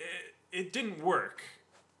just it didn't work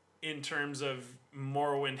in terms of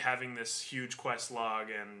Morrowind having this huge quest log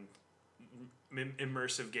and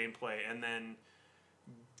immersive gameplay, and then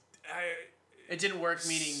it didn't work,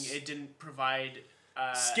 meaning it didn't provide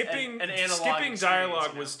skipping an analog skipping dialogue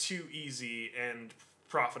you know? was too easy and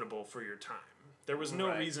profitable for your time. There was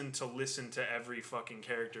no reason to listen to every fucking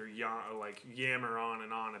character yammer on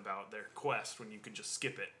and on about their quest when you could just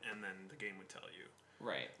skip it and then the game would tell you.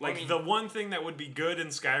 Right. Like, the one thing that would be good in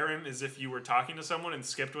Skyrim is if you were talking to someone and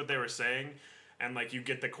skipped what they were saying, and like you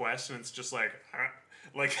get the quest and it's just like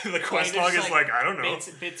the quest log is like I don't know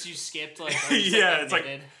bits you skipped like yeah, it's like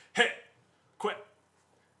hey quit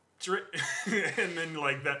and then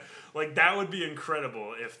that would be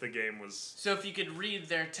incredible if the game was. So if you could read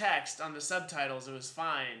their text on the subtitles, it was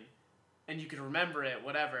fine, and you could remember it,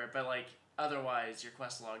 whatever. But like otherwise, your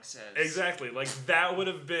quest log says Exactly. Like that would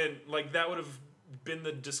have been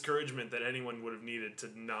the discouragement that anyone would have needed to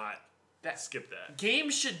not skip that.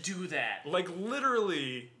 Games should do that. Like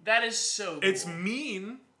literally. That is so cool. It's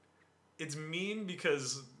mean. It's mean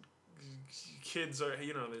because kids are,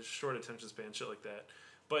 there's short attention span, shit like that.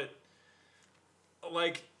 But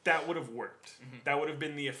like that would have worked. Mm-hmm. That would have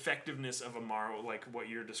been the effectiveness of a like what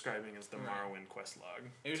you're describing as the Morrowind quest log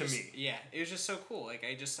to me. Yeah, it was just so cool. Like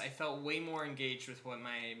I felt way more engaged with what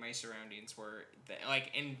my surroundings were.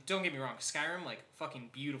 Like, and don't get me wrong, Skyrim, like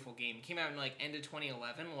fucking beautiful game. Came out in like end of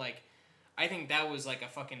 2011. Like I think that was like a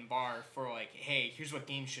fucking bar for like, hey, here's what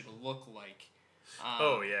games should look like.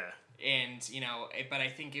 Oh yeah. And but I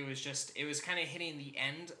think it was kind of hitting the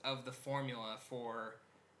end of the formula for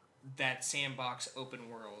that sandbox open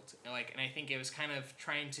world, like, and I think it was kind of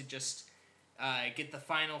trying to just get the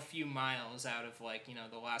final few miles out of like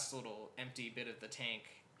the last little empty bit of the tank,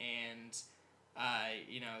 and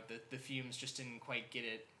the fumes just didn't quite get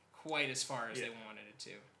it quite as far as they wanted it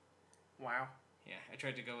to. Wow. Yeah, I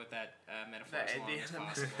tried to go with that metaphor as long as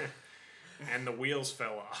possible. And the wheels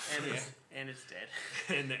fell off. And it's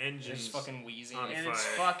dead. And the engine's just fucking wheezing. And it's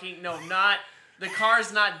fucking not. The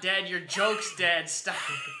car's not dead. Your joke's dead. Stop.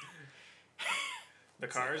 The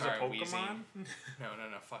car is a Pokemon? Wheezing.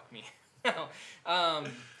 No, fuck me. No.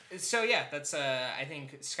 So yeah, that's I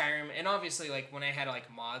think Skyrim, and obviously like when I had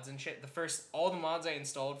like mods and shit, all the mods I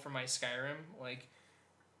installed for my Skyrim, like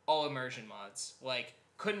all immersion mods, like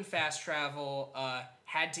couldn't fast travel,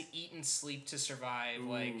 had to eat and sleep to survive. Ooh.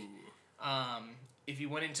 Like if you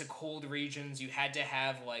went into cold regions, you had to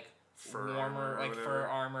have like fur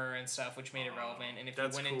armor and stuff, which made it relevant. And if you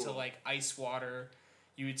went into like ice water,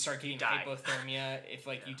 you would start getting hypothermia if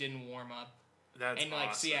like you didn't warm up. That's and like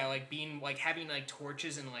awesome. So yeah, like being like having like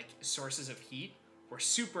torches and like sources of heat were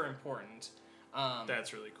super important.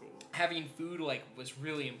 That's really cool. Having food like was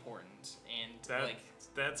really important, and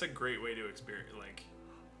that's a great way to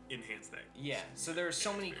enhance that. Yeah, so there were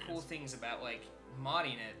so many cool things about like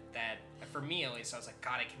modding it that for me at least I was like,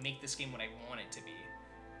 God, I can make this game what I want it to be.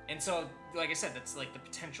 And so, like I said, that's like the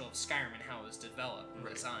potential of Skyrim and how it was developed and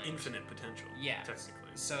designed. Infinite potential. Yeah.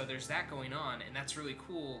 Technically. So there's that going on, and that's really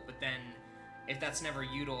cool. But then, if that's never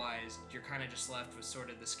utilized, you're kind of just left with sort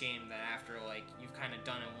of this game that after like you've kind of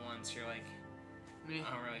done it once, you're like,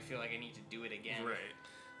 I don't really feel like I need to do it again. Right.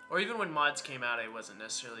 Or even when mods came out, I wasn't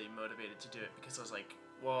necessarily motivated to do it because I was like,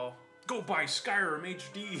 well, Go buy Skyrim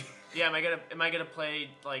HD. Yeah, am I gonna play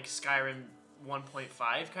like Skyrim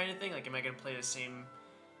 1.5 kind of thing? Like, am I gonna play the same?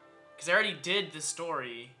 Because I already did the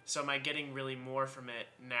story, so am I getting really more from it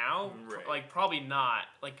now? Right. Like, probably not.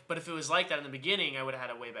 Like, but if it was like that in the beginning, I would have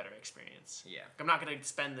had a way better experience. Yeah. I'm not gonna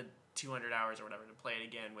spend the 200 hours or whatever to play it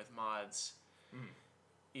again with mods.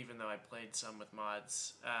 Even though I played some with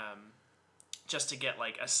mods, just to get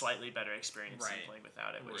like a slightly better experience than playing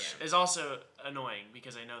without it, which is also annoying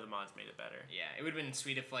because I know the mods made it better. Yeah, it would have been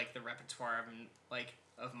sweet if like the repertoire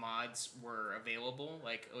of mods were available,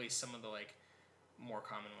 like at least some of the like more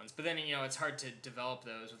common ones. But then it's hard to develop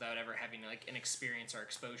those without ever having like an experience or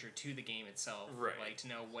exposure to the game itself, like to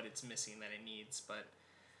know what it's missing that it needs. But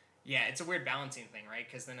yeah, it's a weird balancing thing, right?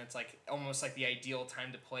 Because then it's like almost like the ideal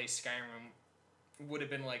time to play Skyrim would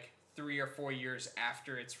have been like 3 or 4 years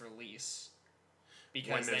after its release.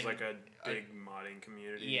 Because when there's like a big modding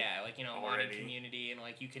community. Yeah, like modding community, and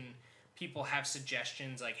like people have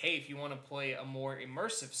suggestions like, hey, if you want to play a more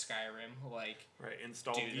immersive Skyrim, like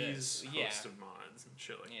install these host of mods and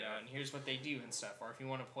shit like that. And here's what they do and stuff. Or if you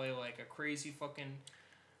want to play like a crazy fucking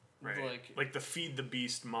like the Feed the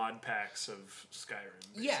Beast mod packs of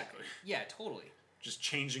Skyrim, basically. Yeah, totally. Just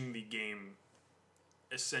changing the game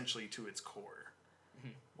essentially to its core,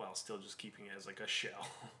 while still just keeping it as like a shell.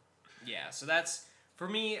 Yeah, so that's for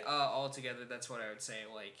me. Altogether, that's what I would say.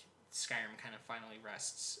 Like Skyrim kind of finally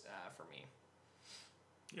rests for me.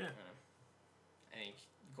 Yeah. I think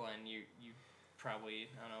Glenn, you probably,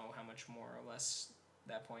 I don't know how much more or less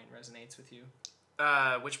that point resonates with you.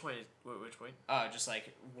 Which point? Which point? Just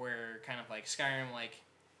like where kind of like Skyrim, like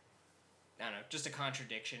I don't know, just a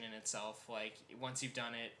contradiction in itself. Like once you've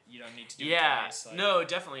done it, you don't need to do it twice. Like, no,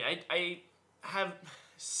 definitely. I have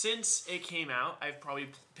since it came out, I've probably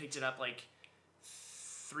picked it up like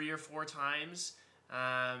 3 or 4 times,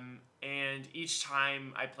 and each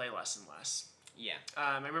time I play less and less. Yeah.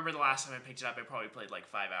 I remember the last time I picked it up, I probably played like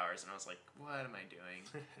 5 hours, and I was like, what am I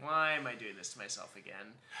doing? Why am I doing this to myself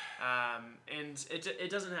again? And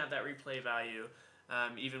it doesn't have that replay value,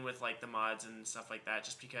 even with like the mods and stuff like that,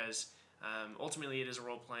 just because ultimately it is a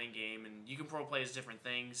role-playing game, and you can role-play as different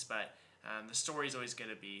things, but the story's always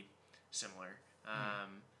going to be similar,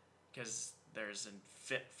 because there's a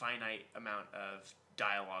finite amount of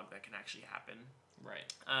dialogue that can actually happen.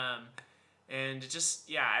 Right. And it just,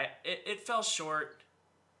 it fell short.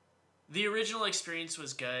 The original experience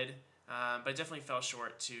was good, but it definitely fell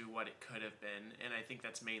short to what it could have been. And I think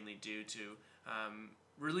that's mainly due to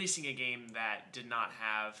releasing a game that did not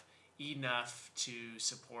have enough to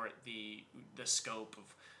support the scope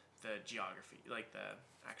of the geography, like the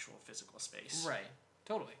actual physical space. Right.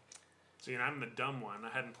 Totally. See, and I'm the dumb one. I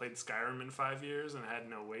hadn't played Skyrim in 5 years, and I had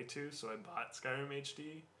no way to, so I bought Skyrim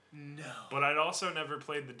HD. No. But I'd also never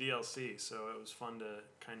played the DLC, so it was fun to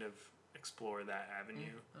kind of explore that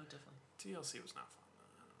avenue. Oh, definitely. DLC was not fun,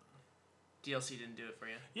 though. DLC didn't do it for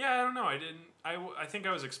you? Yeah, I don't know. I didn't. I think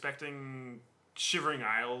I was expecting Shivering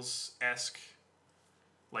Isles-esque,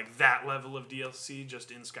 like that level of DLC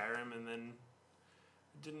just in Skyrim, and then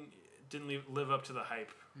didn't live up to the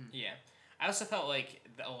hype. Yeah. I also felt like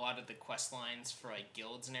a lot of the quest lines for like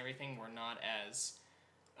guilds and everything were not as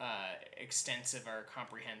extensive or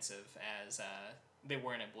comprehensive as they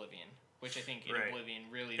were in Oblivion, which I think in Oblivion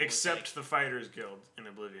really except the Fighters Guild in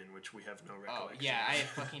Oblivion, which we have no recollection. Oh yeah, I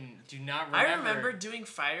fucking do not remember. I remember doing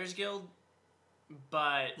Fighters Guild,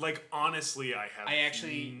 but like honestly, I have. I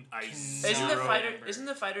actually isn't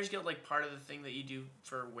the Fighters Guild like part of the thing that you do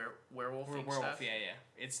for werewolf stuff? Yeah.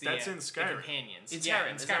 It's that's in Skyrim. The companions. In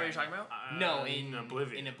Skyrim. Is that what you're talking about? No, in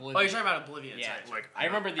Oblivion. Oh, you're talking about Oblivion. Yeah. Sorry. Like I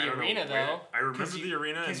remember the arena though. I remember the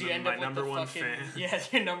arena and you end my up number with one fucking, fan. Yeah,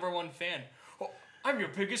 your number one fan. Oh, I'm your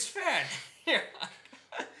biggest fan.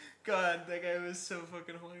 God, that guy was so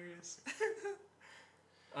fucking hilarious.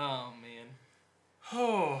 Oh man.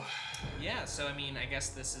 Oh. Yeah, so I mean, I guess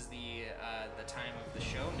this is the time of the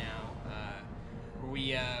show now.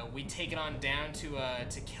 We take it on down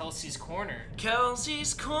to Kelsey's Corner.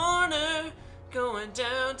 Kelsey's Corner, going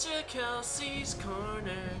down to Kelsey's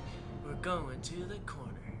Corner. We're going to the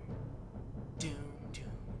corner. Doom doom.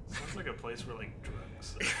 Sounds like a place for like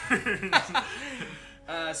drugs.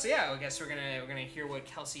 So yeah, I guess we're gonna hear what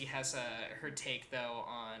Kelsey has her take though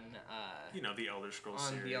on the Elder Scrolls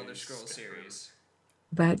series. The Elder Scrolls series.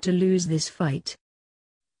 About to lose this fight.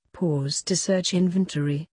 Pause to search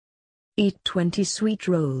inventory. Eat 20 sweet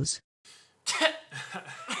rolls.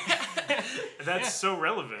 That's so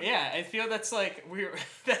relevant. Yeah, I feel that's like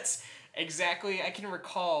that's exactly, I can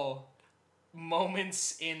recall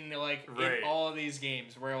moments in like in all of these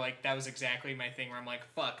games where like that was exactly my thing where I'm like,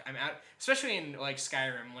 fuck, I'm out, especially in like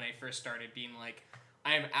Skyrim when I first started being like,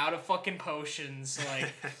 I'm out of fucking potions.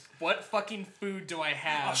 Like, what fucking food do I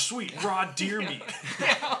have? Oh, sweet raw deer meat.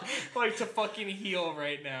 Like, to fucking heal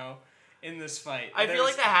right now in this fight. I feel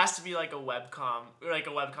like that has to be like a webcom, or like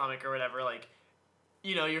a webcomic or whatever. Like,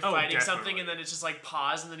 you know, you're fighting something and then it's just like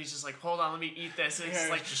pause and then he's just like, hold on, let me eat this. And it's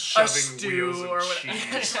like just a shoving stew wheels of or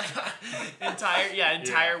whatever.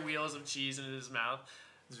 entire wheels of cheese in his mouth.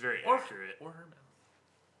 It's very accurate Or her mouth.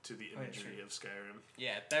 to the imagery of Skyrim.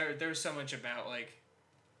 Yeah, there's so much about, like...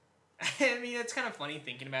 I mean, it's kind of funny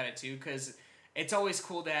thinking about it, too, because it's always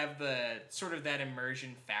cool to have the sort of that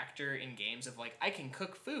immersion factor in games of, like, I can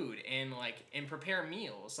cook food and, like, and prepare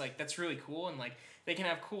meals. Like, that's really cool, and, like, they can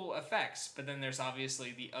have cool effects. But then there's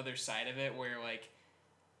obviously the other side of it where, like,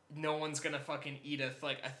 no one's gonna fucking eat a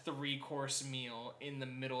 3-course meal in the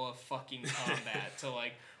middle of fucking combat to,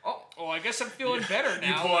 like, oh, I guess I'm feling better now.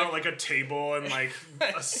 You pull out, like, a table and, like,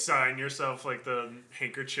 assign yourself, like, the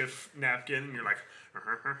handkerchief napkin, and you're like,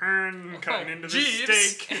 cutting into the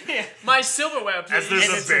steak. Yeah. My silverware, please. As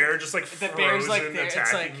there's a bear just, like, The frozen bear's, like, there.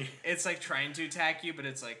 attacking you. It's like trying to attack you, but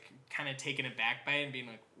it's, like, kind of taken aback by it and being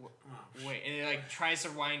like, wait. And it, like, tries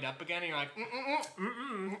to wind up again, and you're like,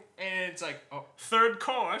 and it's like, oh. Third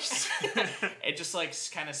course. It just, like,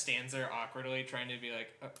 kind of stands there awkwardly trying to be like,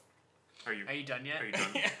 Are you done yet? Are you done?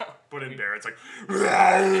 yeah. But in bear, it's like...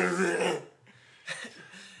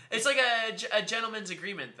 It's like a gentleman's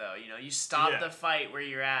agreement, though. You know, you stop the fight where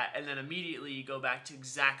you're at, and then immediately you go back to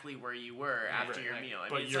exactly where you were after your meal.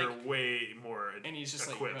 But it's you're like, way more And he's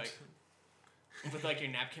just equipped. like with like your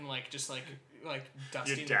napkin, like just like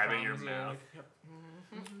dusting. You're dabbing your the mouth. like,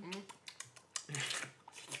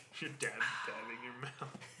 You're dabbing your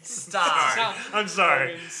mouth. stop. I'm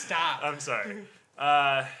sorry. Stop. I'm sorry.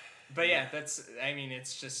 But yeah,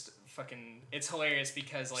 it's just fucking, it's hilarious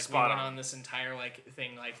because like Spot we went on. on this entire like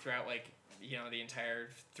thing like throughout like, you know, the entire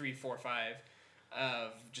 3, 4, 5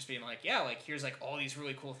 of just being like, yeah, like here's like all these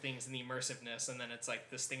really cool things in the immersiveness, and then it's like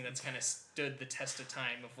this thing that's kind of stood the test of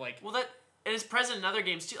time of like, Well, that it is present in other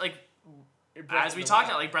games too. Like Breath as of we the talked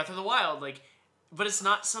Wild. about, like Breath of the Wild. Like, but it's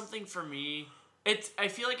not something for me. I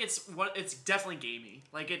feel like it's definitely gamey.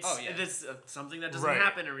 Like it's something that doesn't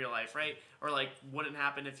happen in real life, right? Or like wouldn't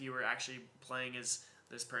happen if you were actually playing as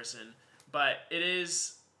this person. But it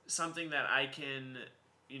is something that I can,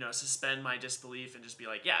 you know, suspend my disbelief and just be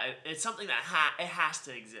like, yeah, it's something that it has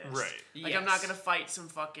to exist. Right. Like I'm not gonna fight some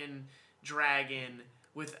fucking dragon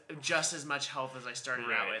with just as much health as I started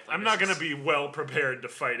out with. Like, I'm not going to be well prepared to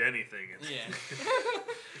fight anything. Yeah.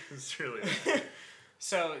 It's really...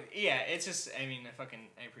 So yeah, it's just, I mean,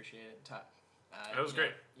 I appreciate it. Top. That was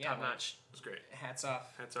great. Yeah, top like, notch. It was great. Hats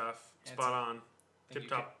off. Hats off. Hats Spot off. on. Thank Tip you,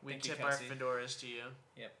 top. We Thank you, tip our Kelsey. fedoras to you.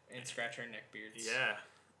 Yep, and scratch our neck beards. Yeah.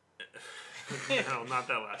 No, not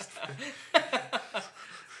that last.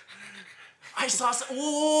 I saw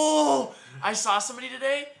somebody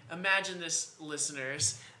today. Imagine this,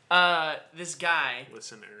 listeners. This guy.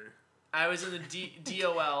 Listener. I was in the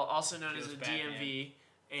DOL, also known as Feels the bad, DMV,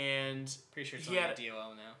 and Pretty sure it's he only had-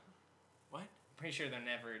 DOL now. What? Pretty sure they're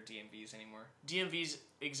never DMVs anymore. DMVs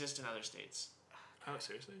exist in other states. Oh,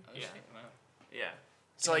 seriously? Oh, Yeah. shit, wow. Yeah.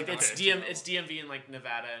 So like it's Okay. it's DMV in like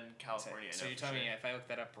Nevada and California. So I know you're for telling me sure. if I look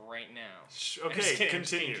that up right now. Okay, I'm just kidding,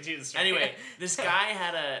 continue. the story. Anyway, this guy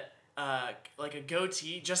had a like a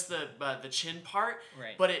goatee, just the chin part,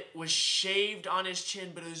 Right. but it was shaved on his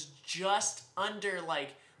chin, but it was just under like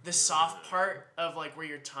the soft part of like where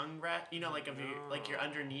your tongue you know, like like your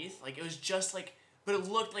underneath, like it was just like, but it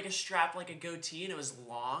looked like a strap, like a goatee, and it was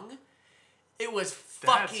long. It was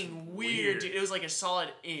That's fucking weird. weird, dude. It was like a solid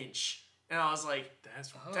inch, and I was like,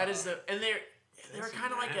 That's that is and they were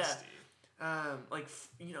kind of like nasty.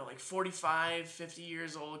 you know, like 45, 50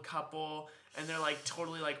 years old couple, and they're like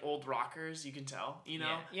totally like old rockers, you can tell, you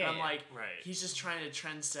know? Yeah, And I'm yeah. like, Right. he's just trying to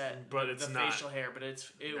trend set But it's the not- facial hair, but it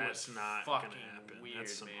That's was not fucking gonna happen. weird,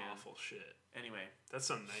 That's some man. awful shit. Anyway, That's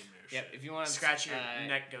some nightmare Yep. shit. If you want to scratch your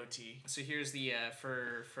neck goatee. So here's the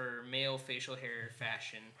for male facial hair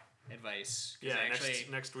fashion advice. Yeah, actually,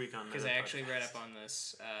 next week on because the I actually read podcast. up on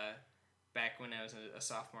this back when I was a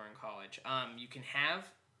sophomore in college. You can have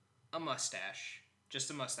a mustache, just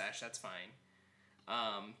a mustache. That's fine.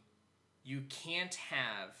 You can't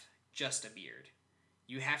have just a beard.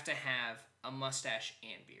 You have to have a mustache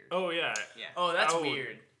and beard. Oh yeah. Yeah. Oh, that's Oh.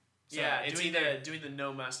 weird. So yeah, it's doing the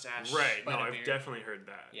no mustache. Right. But No, a I've beard. definitely heard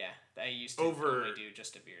that. Yeah. I used to Over- only do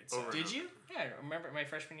just a beard. So. over- Did you? Yeah. Remember my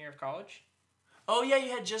freshman year of college? Oh yeah,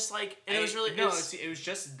 you had just like, and it was really no. it's- It was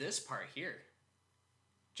just this part here.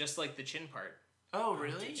 Just like the chin part. Oh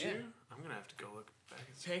really? Did Yeah. you? I'm gonna have to go look back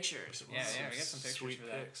at some Pictures. Yeah, we got some pictures sweet for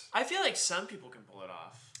that. pics. I feel like some people can pull it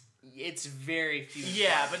off. It's very few.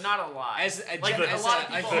 Yeah, but not a lot. As a, like as a lot a-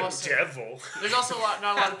 of people The also. devil. There's also not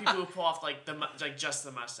a lot of people who pull off like just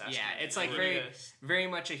the mustache. Yeah, maybe. it's like Really very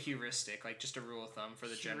much a heuristic, like just a rule of thumb for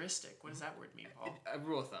the general. heuristic. What does that word mean, Paul? A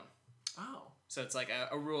rule of thumb. Oh. So it's like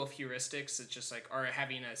a rule of heuristics. It's just like, or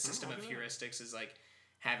having a system of heuristics is like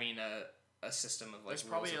having a system of like. There's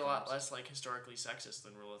rules probably of a lot thumbs. less like historically sexist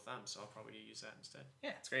than rule of thumb, so I'll probably use that instead.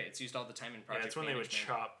 Yeah, it's great. It's used all the time in project Yeah, it's when they would management.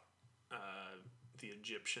 chop the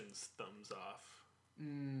Egyptians' thumbs off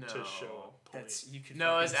No. to show a point. That's you can.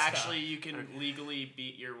 No, it's fucking actually stop. you can legally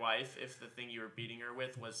beat your wife if the thing you were beating her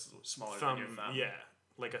with was smaller thumb, than your thumb. yeah,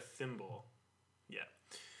 like a thimble. Yeah.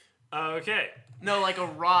 Okay. No, like a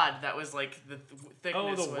rod that was like the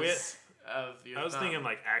thickness the was width. of your I was thumb. thinking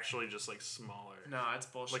like actually just like smaller. No, it's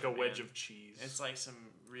bullshit. Like a wedge man. of cheese. It's like some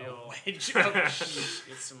real. Wedge of cheese.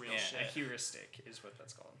 It's some real Yeah, shit. a heuristic is what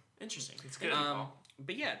that's called. Interesting. It's good.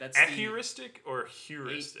 But yeah, that's A the heuristic or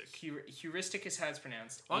heuristic? heuristic is how it's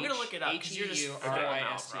pronounced. Well, I'm gonna look it up because you're just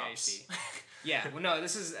H-E-U-R-I-S-T-I-C. Yeah, well, no,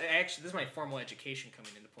 this is my formal education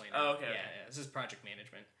coming into play now. Oh, okay, Yeah, okay. yeah, this is project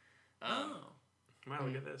management. Oh. Wow,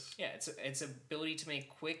 look at this. Yeah, it's ability to make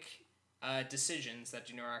quick decisions that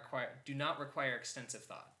do not require extensive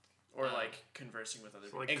thought. Or like conversing with other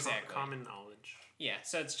So people. like Exactly. common knowledge. Yeah,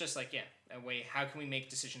 so it's just like a way. How can we make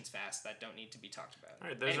decisions fast that don't need to be talked about? All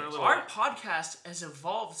right, there's our Anyways. little. Our podcast has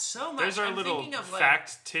evolved so much. There's our I'm little thinking of, like,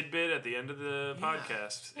 fact tidbit at the end of the Yeah.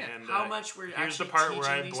 podcast. Yeah. And how much we're here's the actually part where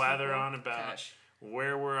I teaching these blather people. on about Gosh.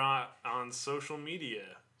 where we're on social media,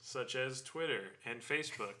 such as Twitter and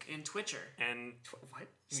Facebook in Twitcher and What?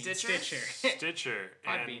 You mean Stitcher? Stitcher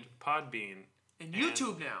Podbean. and Podbean. and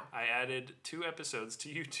YouTube now. I added 2 episodes to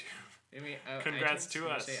YouTube. I mean, Congrats iTunes? to Did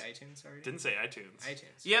you us. say iTunes already? Didn't say iTunes.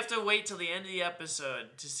 iTunes. You have to wait till the end of the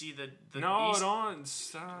episode to see the No, East- don't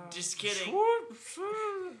stop. Just kidding.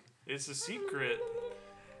 It's a secret.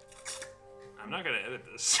 I'm not gonna edit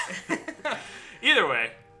this. Either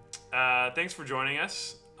way, thanks for joining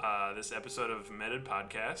us. This episode of Meted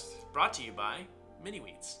Podcast. Brought to you by Mini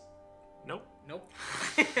Wheats. Nope. Nope.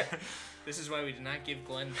 This is why we did not give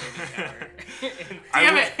Glenn voting power.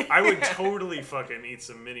 Damn it! I would totally fucking eat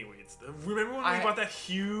some mini wheats. Remember when we I- bought that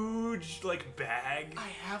huge like bag? I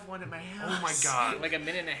have one at my house. Oh my god! Like a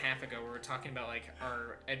minute and a half ago, we were talking about like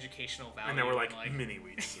our educational value. And then we're like mini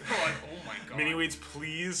wheats. we're like, oh my god. Mini wheats,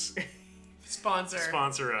 please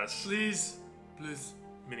Sponsor us. Please. Please.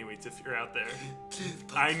 Mini wheats, if you're out there. Please.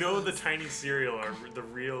 I know the tiny cereal are the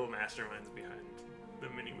real masterminds behind the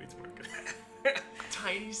mini wheats market.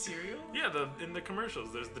 Tiny cereal? Yeah, in the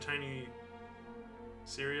commercials, there's the tiny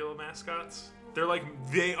cereal mascots. They're like,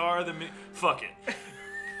 they are the fuck it.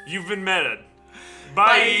 You've been meted.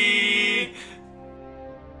 Bye.